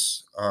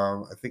confidence.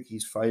 I think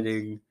he's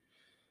fighting,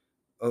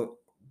 but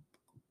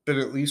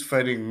at least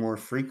fighting more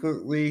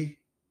frequently.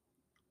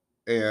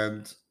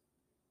 And,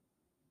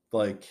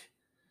 like,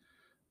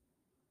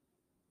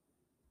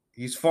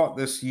 he's fought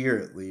this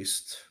year at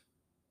least.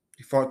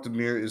 He fought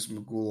Demir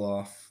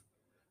Ismagulov.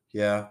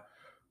 Yeah.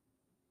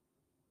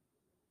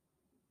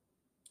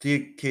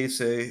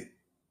 Diakese,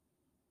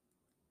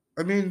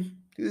 I mean,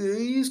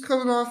 he's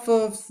coming off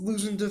of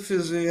losing to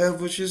Fiziev,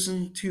 which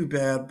isn't too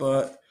bad,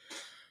 but,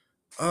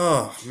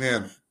 oh,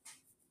 man.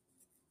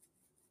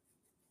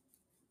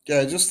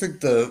 Yeah, I just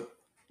think the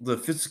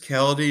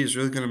physicality is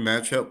really going to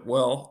match up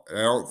well.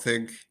 I don't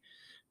think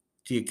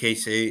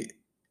TKC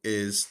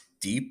is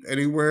deep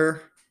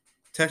anywhere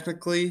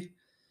technically,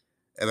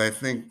 and I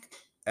think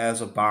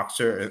as a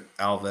boxer,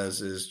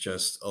 Alves is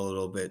just a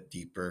little bit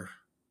deeper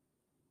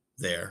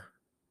there,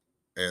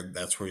 and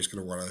that's where he's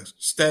going to want to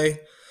stay.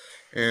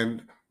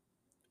 And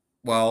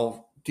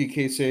while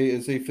DKC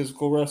is a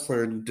physical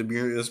wrestler and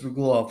Demir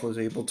Ismagulov was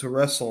able to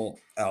wrestle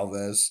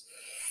Alves,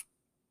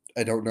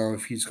 I don't know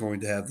if he's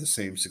going to have the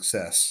same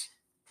success.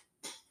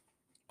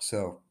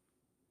 So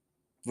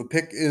the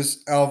pick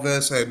is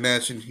Alves. I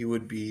imagine he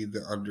would be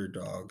the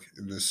underdog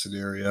in this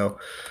scenario.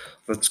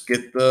 Let's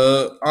get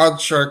the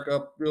odd shark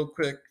up real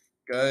quick,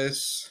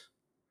 guys.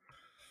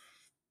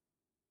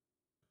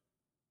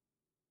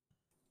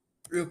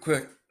 Real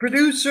quick.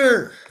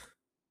 Producer!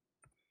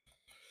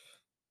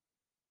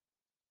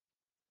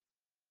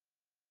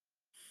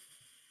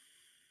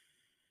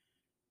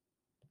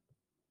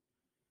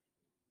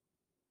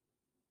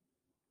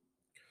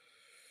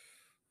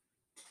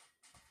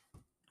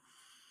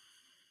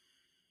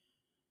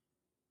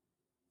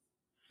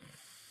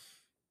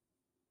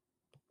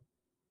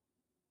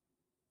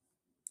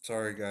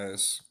 Sorry,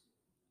 guys.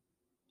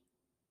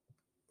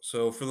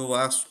 So for the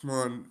last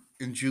one,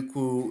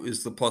 Njuku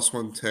is the plus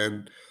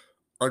 110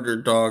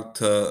 underdog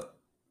to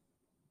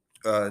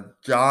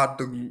Ja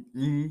Dong.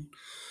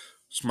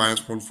 It's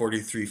minus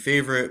 143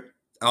 favorite.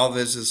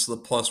 Alves is the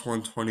plus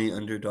 120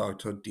 underdog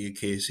to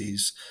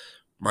Diakasi's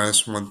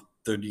minus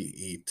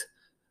 138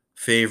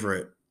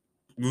 favorite.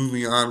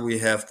 Moving on, we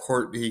have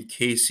Courtney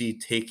Casey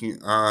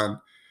taking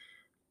on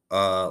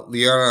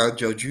Liana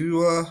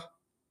Jojua.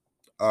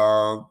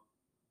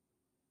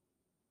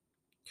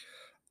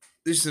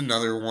 This is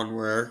another one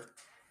where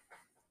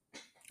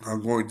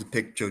I'm going to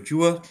pick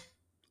Jojua.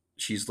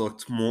 She's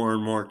looked more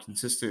and more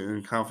consistent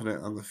and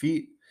confident on the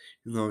feet,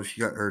 even though she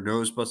got her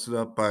nose busted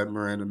up by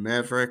Miranda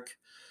Maverick.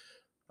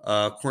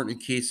 Courtney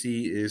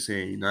Casey is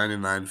a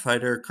 9-9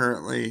 fighter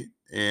currently,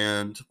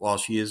 and while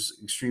she is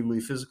extremely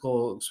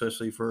physical,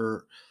 especially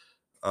for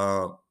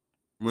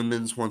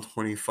women's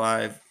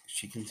 125,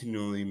 she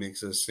continually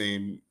makes the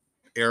same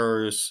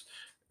errors,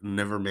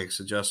 never makes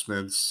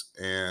adjustments,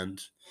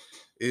 and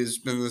has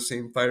been the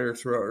same fighter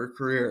throughout her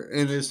career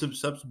and is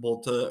susceptible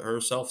to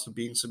herself to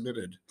being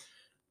submitted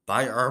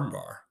by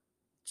armbar.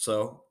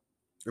 So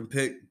I'm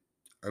picking,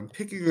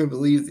 I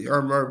believe, the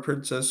Armbar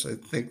Princess. I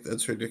think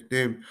that's her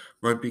nickname.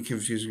 Might be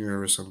confusing her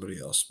with somebody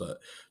else, but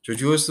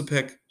Jojo is the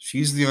pick.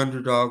 She's the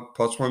underdog.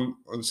 Plus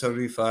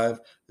 175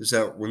 is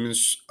that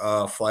women's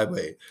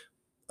flyweight.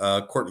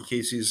 Courtney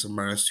Casey is a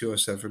minus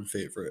 207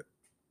 favorite.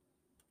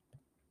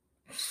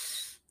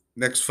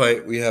 Next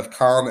fight, we have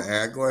Colin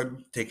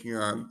Aglin taking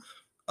on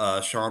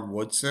Sean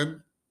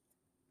Woodson.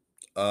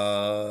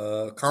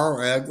 Colin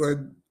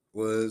Aglin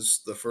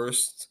was the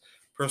first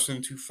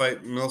person to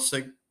fight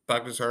Milsik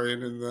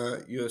Baghdasaryan in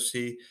the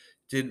UFC.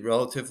 Did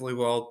relatively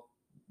well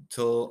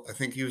till I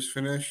think he was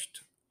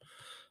finished.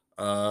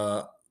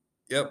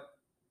 Yep.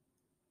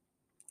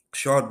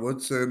 Sean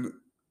Woodson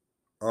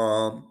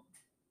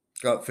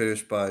got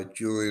finished by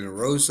Julian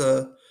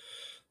Rosa.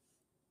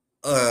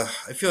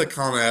 I feel like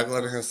Colin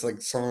Aglin has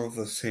like some of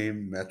the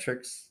same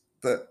metrics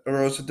that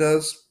Rosa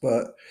does,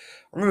 but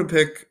I'm going to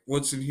pick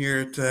Woodson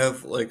here to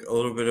have like a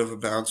little bit of a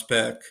bounce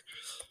back.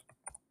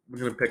 I'm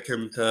going to pick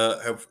him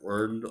to have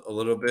learned a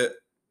little bit,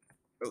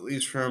 at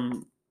least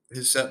from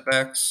his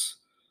setbacks.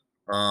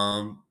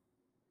 I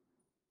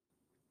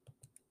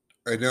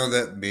know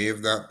that may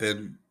have not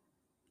been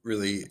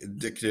really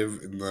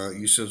indicative in the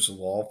Yusuf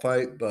Zalal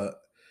fight, but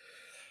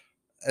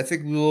I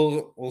think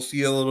we'll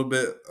see a little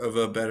bit of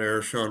a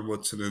better Sean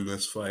Woodson in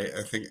this fight.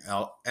 I think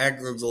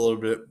Aglin's a little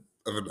bit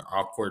of an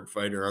awkward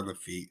fighter on the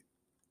feet,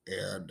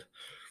 and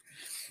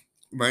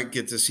might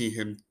get to see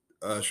him,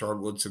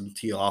 Sean Woodson,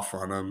 tee off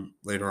on him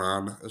later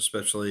on,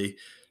 especially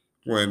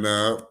when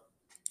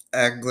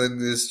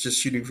Aglin is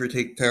just shooting for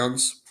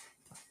takedowns.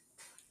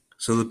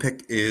 So the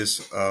pick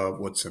is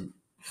Woodson.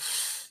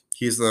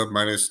 He's the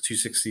minus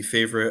 260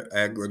 favorite.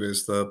 Aglin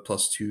is the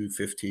plus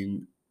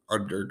 215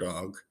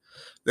 underdog.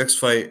 Next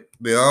fight,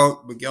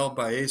 Miguel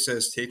Baeza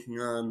is taking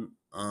on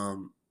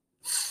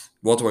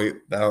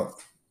welterweight bout,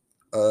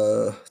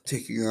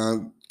 taking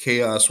on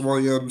Chaos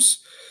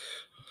Williams.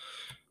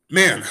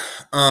 Man,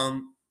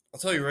 I'll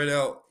tell you right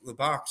out the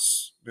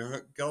box,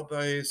 Miguel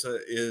Baeza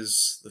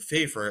is the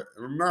favorite,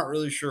 and I'm not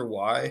really sure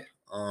why.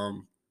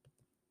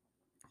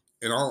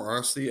 In all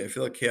honesty, I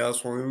feel like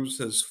Chaos Williams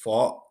has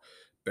fought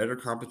better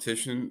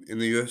competition in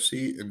the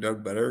UFC and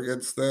done better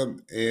against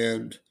them,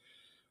 and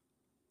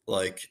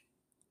like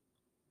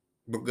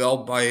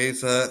Miguel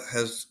Baeza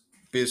has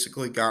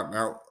basically gotten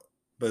out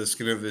by the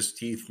skin of his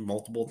teeth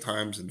multiple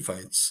times in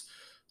fights.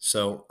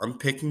 So I'm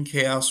picking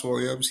Chaos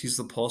Williams. He's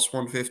the plus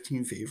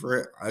 115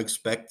 favorite. I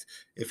expect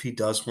if he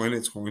does win,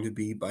 it's going to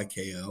be by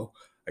KO.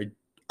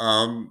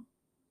 Um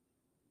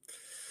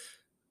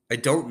I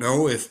don't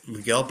know if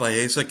Miguel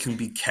Baeza can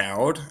be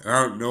cowed.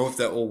 I don't know if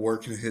that will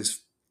work in his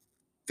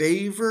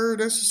favor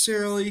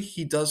necessarily.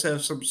 He does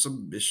have some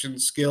submission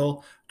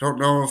skill. Don't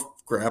know if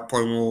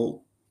grappling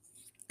will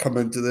come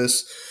into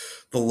this.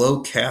 The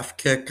low calf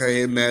kick,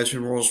 I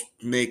imagine, will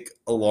make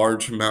a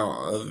large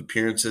amount of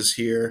appearances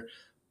here,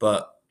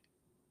 but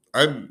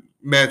I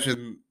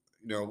imagine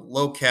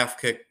low calf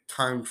kick,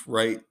 timed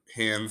right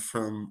hand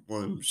from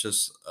Williams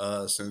just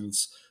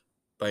sends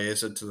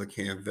Baeza to the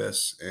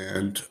canvas,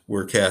 and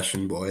we're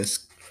cashing,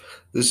 boys.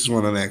 This is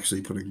one I'm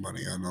actually putting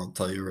money on. I'll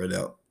tell you right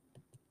out.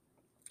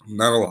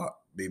 Not a lot,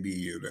 maybe a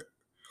unit.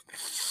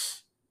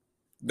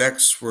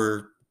 Next,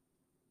 we're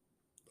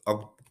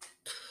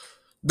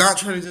not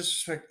trying to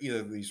disrespect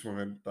either of these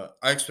women, but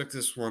I expect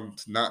this one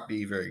to not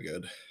be very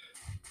good.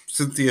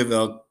 Cynthia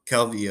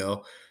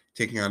Calvillo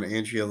taking on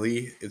Andrea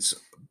Lee. It's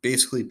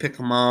basically pick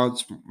 'em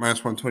odds,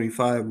 minus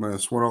 125,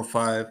 minus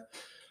 105.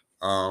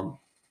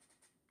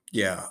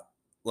 Yeah,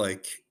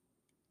 like,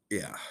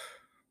 yeah.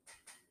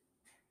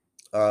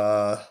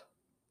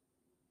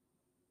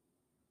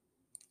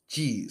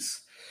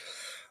 Geez.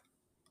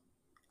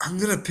 I'm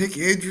going to pick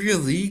Andrea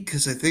Lee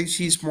because I think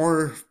she's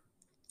more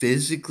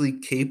physically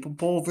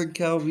capable than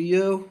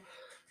Calvillo.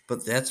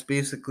 But that's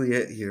basically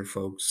it here,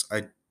 folks.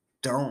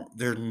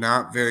 They're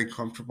not very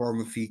comfortable on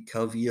the feet.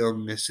 Calvillo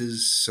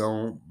misses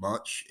so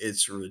much.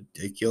 It's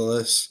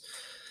ridiculous.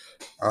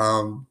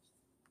 But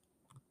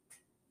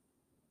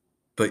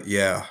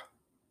yeah,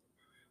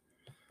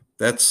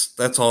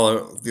 that's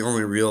all. The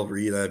only real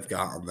read I've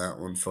got on that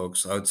one,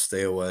 folks. I would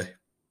stay away.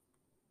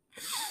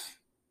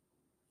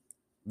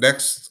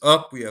 Next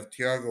up, we have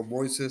Thiago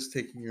Moises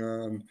taking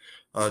on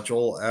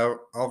Joel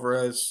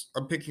Alvarez.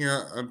 I'm picking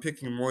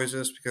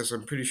Moises because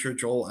I'm pretty sure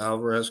Joel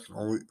Alvarez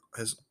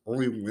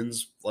only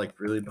wins like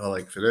really by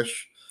like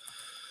finish.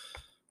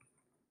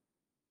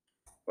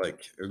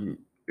 Like in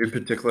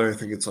particular, I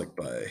think it's like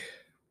by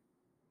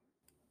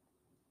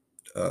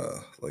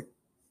like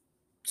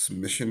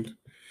submission.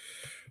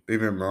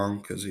 Maybe I'm wrong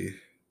because he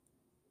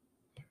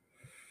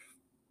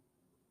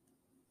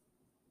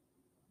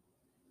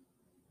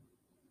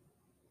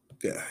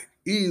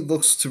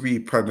looks to be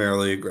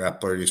primarily a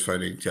grappler. He's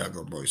fighting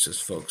Thiago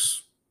Moises,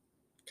 folks.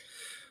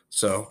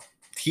 So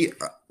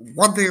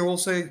one thing I will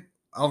say,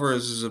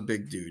 Alvarez is a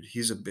big dude.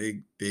 He's a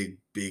big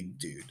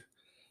dude,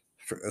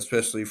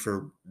 especially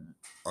for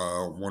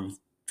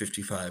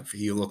 155.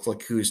 He looked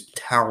like he was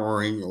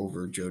towering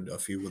over Joe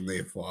Duffy when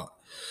they fought,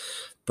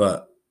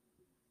 but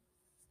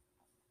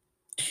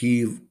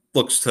he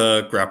looks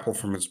to grapple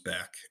from his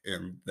back,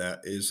 and that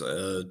is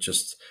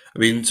just. I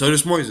mean, so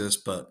does Moises,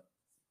 but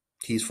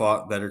he's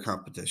fought better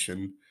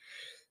competition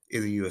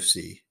in the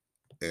UFC,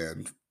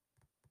 and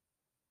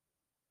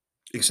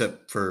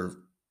except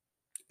for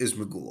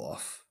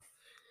Ismagulov,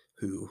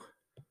 who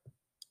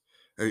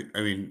I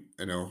mean,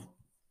 I know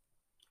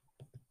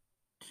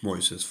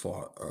Moises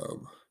fought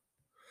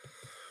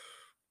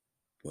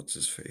what's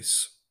his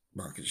face,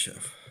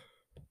 Makhachev,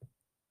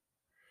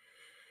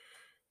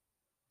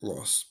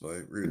 lost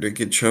by rear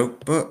naked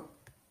choke, but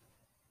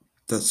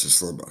that's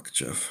Islam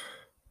Makhachev.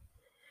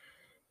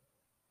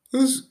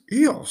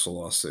 He also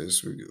lost to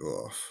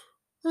Ismagulov.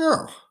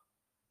 Yeah.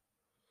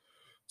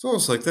 It's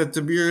almost like that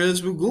Damir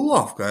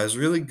Ismagulov guy is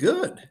really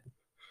good.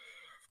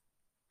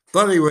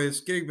 But anyways,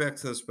 getting back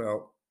to this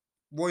bout,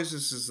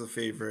 Moises is the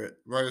favorite,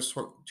 minus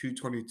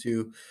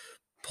 222.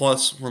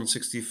 plus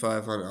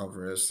 165 on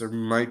Alvarez. There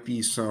might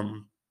be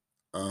some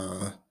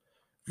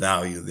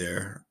value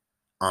there,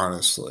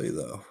 honestly,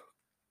 though.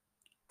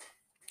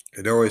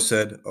 I know I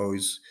said, oh,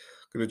 he's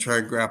going to try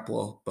and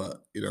grapple,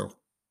 but,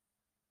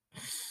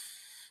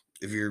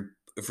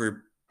 if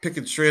we're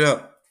picking straight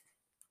up,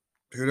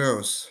 who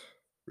knows,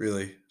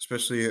 really?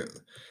 Especially,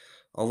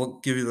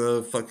 give you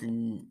the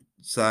fucking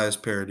size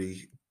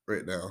parity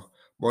right now.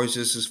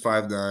 Moises is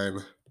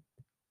 5'9".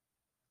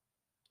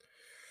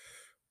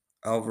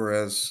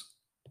 Alvarez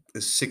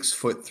is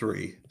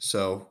 6'3".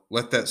 So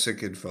let that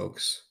sink in,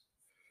 folks.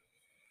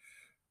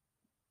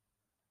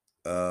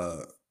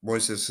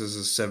 Moises is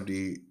a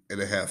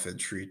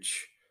 70.5-inch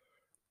reach.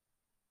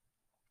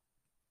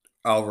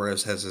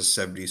 Alvarez has a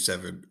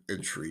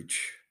 77-inch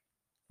reach.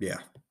 Yeah.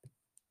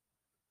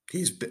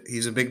 He's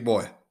a big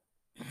boy.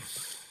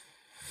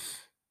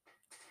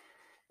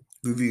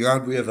 Moving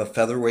on, we have a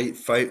featherweight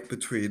fight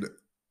between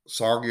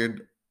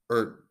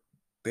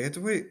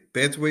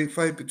bantamweight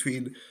fight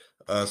between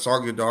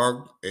Song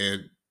Yadong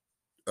and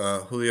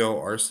Julio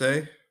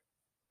Arce.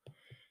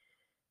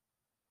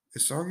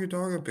 Is Song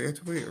Yadong a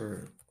bantamweight or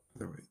a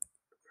featherweight?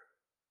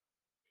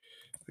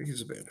 I think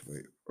he's a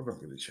bantamweight. I'm not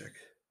going to check.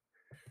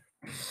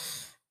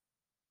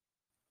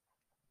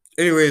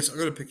 Anyways, I'm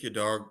going to pick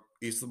Yadong.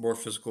 He's the more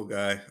physical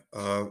guy.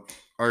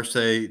 Arce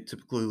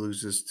typically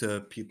loses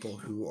to people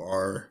who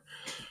are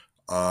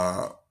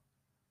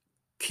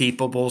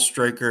capable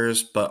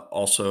strikers, but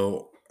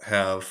also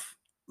have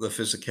the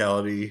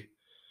physicality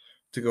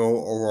to go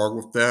along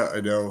with that. I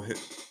know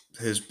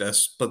his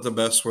best, but the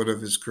best one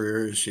of his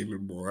career is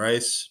Sheymon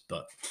Moraes,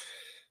 but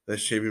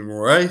that's Sheymon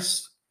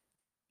Moraes.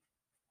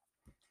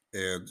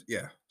 And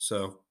yeah,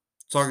 so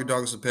Song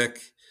Yadong's a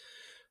pick.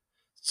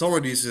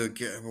 Someone needs to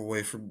get him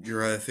away from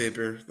Uriah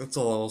Faber. That's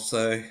all I'll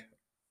say.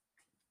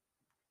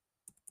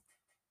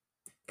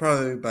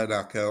 Probably by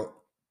knockout.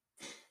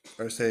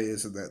 Arce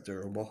isn't that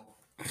durable.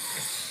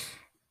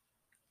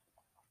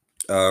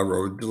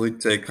 Rowan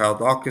Delite, Kyle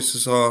Dawkins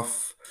is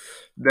off.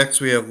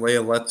 Next, we have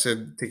Leah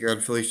Letson taking on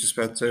Felicia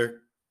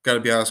Spencer. Gotta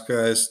be honest,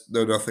 guys,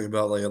 know nothing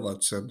about Leah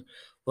Letson.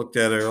 Looked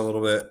at her a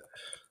little bit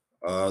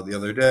the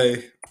other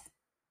day.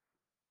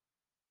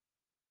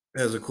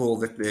 Has a cool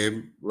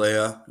nickname,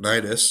 Leah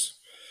Nidus.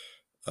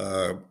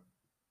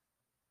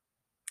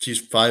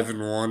 She's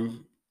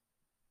 5-1.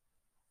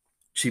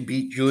 She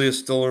beat Julia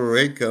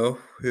Stolarenko,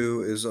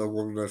 who is a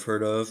woman I've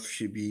heard of.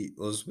 She beat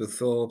Elizabeth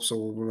Phillips, a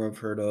woman I've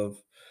heard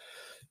of.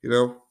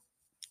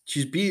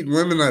 She's beaten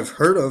women I've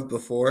heard of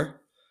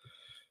before,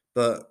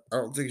 but I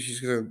don't think she's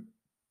going to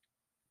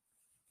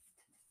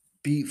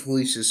beat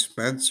Felicia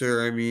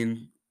Spencer. I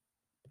mean,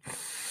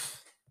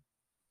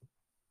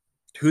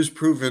 who's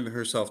proven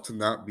herself to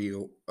not be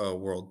a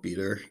world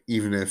beater,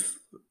 even if,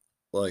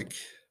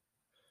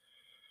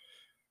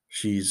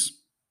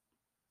 she's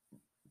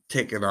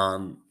taken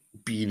on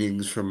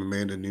beatings from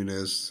Amanda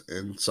Nunes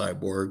and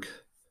Cyborg.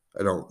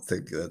 I don't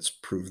think that's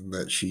proven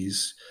that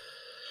she's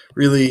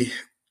really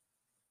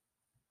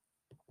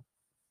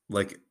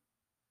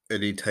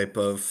any type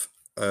of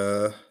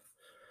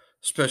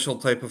special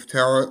type of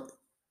talent.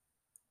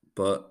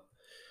 But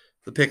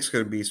the pick's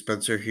going to be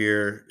Spencer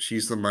here.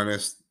 She's the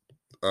minus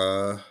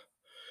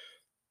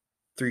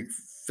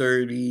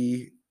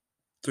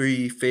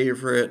 333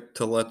 favorite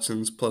to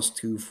Letson's plus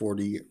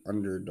 240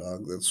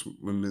 underdog. That's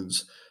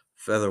women's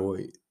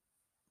featherweight.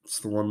 It's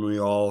the one we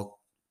all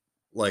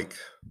like,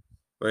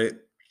 right?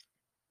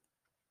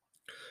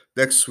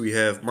 Next, we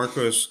have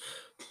Marcos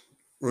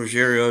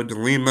Rogerio de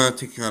Lima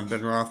taking on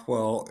Ben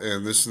Rothwell,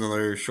 and this is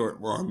another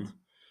short one.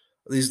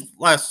 These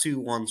last two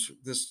ones,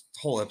 this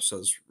whole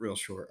episode is real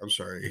short. I'm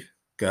sorry,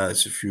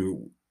 guys, if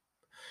you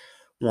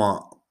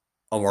want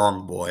a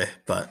long boy,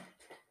 but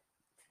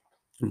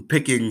I'm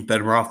picking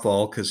Ben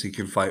Rothwell because he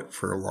can fight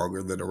for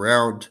longer than a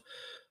round.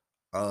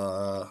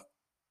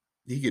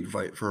 He can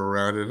fight for a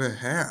round and a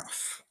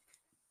half.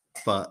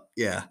 But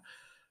yeah,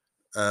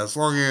 as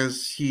long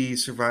as he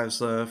survives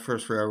the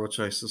first round, which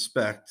I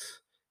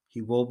suspect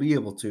he will be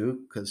able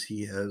to because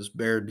he has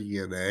bear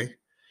DNA,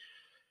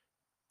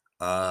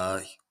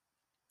 I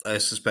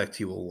suspect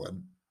he will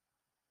win.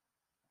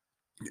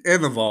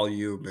 And the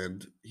volume,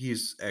 and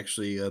he's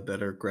actually a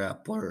better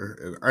grappler.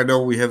 And I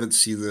know we haven't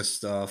seen this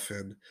stuff,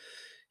 and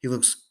he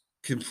looks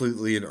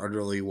completely and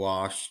utterly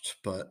washed,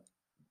 but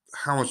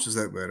how much does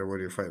that matter when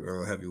you're fighting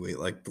a heavyweight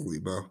like De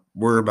Lima?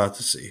 We're about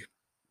to see.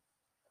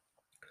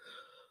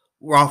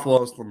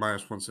 Rothwell is the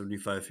minus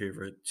 175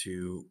 favorite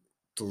to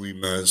De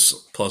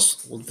Lima's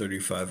plus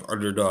 135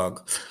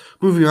 underdog.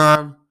 Moving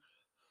on.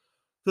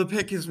 The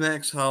pick is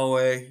Max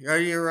Holloway.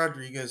 Yair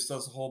Rodriguez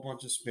does a whole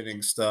bunch of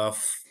spinning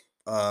stuff.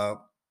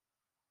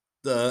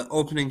 The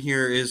opening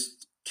here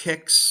is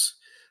kicks,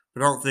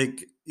 but I don't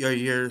think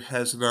Yair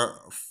has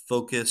enough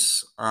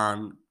focus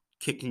on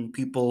kicking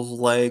people's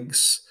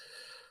legs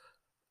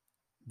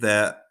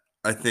that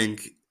I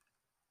think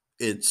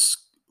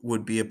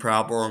would be a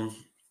problem.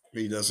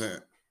 He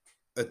doesn't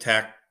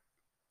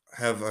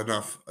have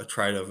enough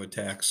attritive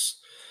attacks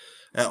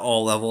at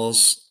all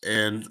levels,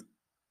 and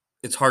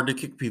it's hard to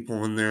kick people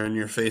when they're in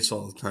your face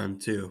all the time,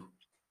 too.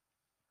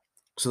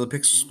 So the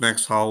pick is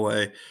Max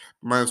Holloway,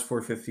 minus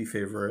 450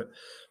 favorite.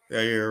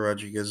 Yair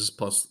Rodriguez is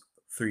plus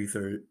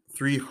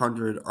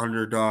 300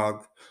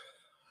 underdog.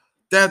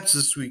 That's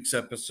this week's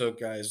episode,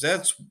 guys.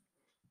 That's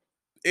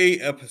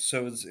 8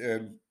 episodes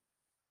in.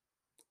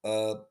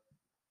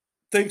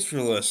 Thanks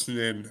for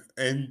listening,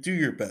 and do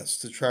your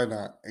best to try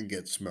not and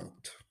get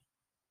smoked.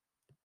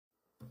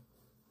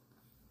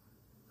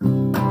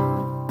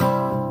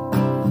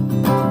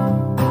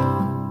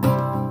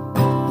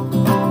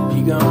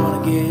 You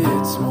gonna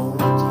get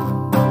smoked.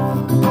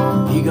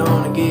 You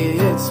gonna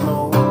get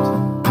smoked.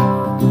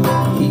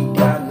 He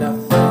got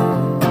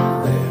nothing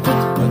left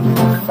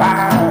but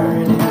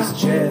fire in his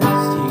chest. He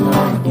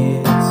gonna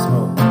get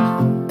smoked.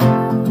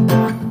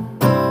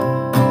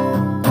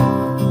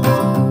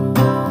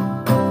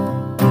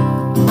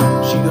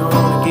 She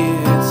gonna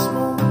get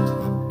smoked.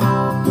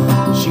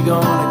 She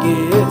gonna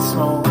get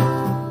smoked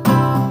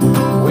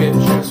with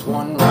just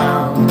one round.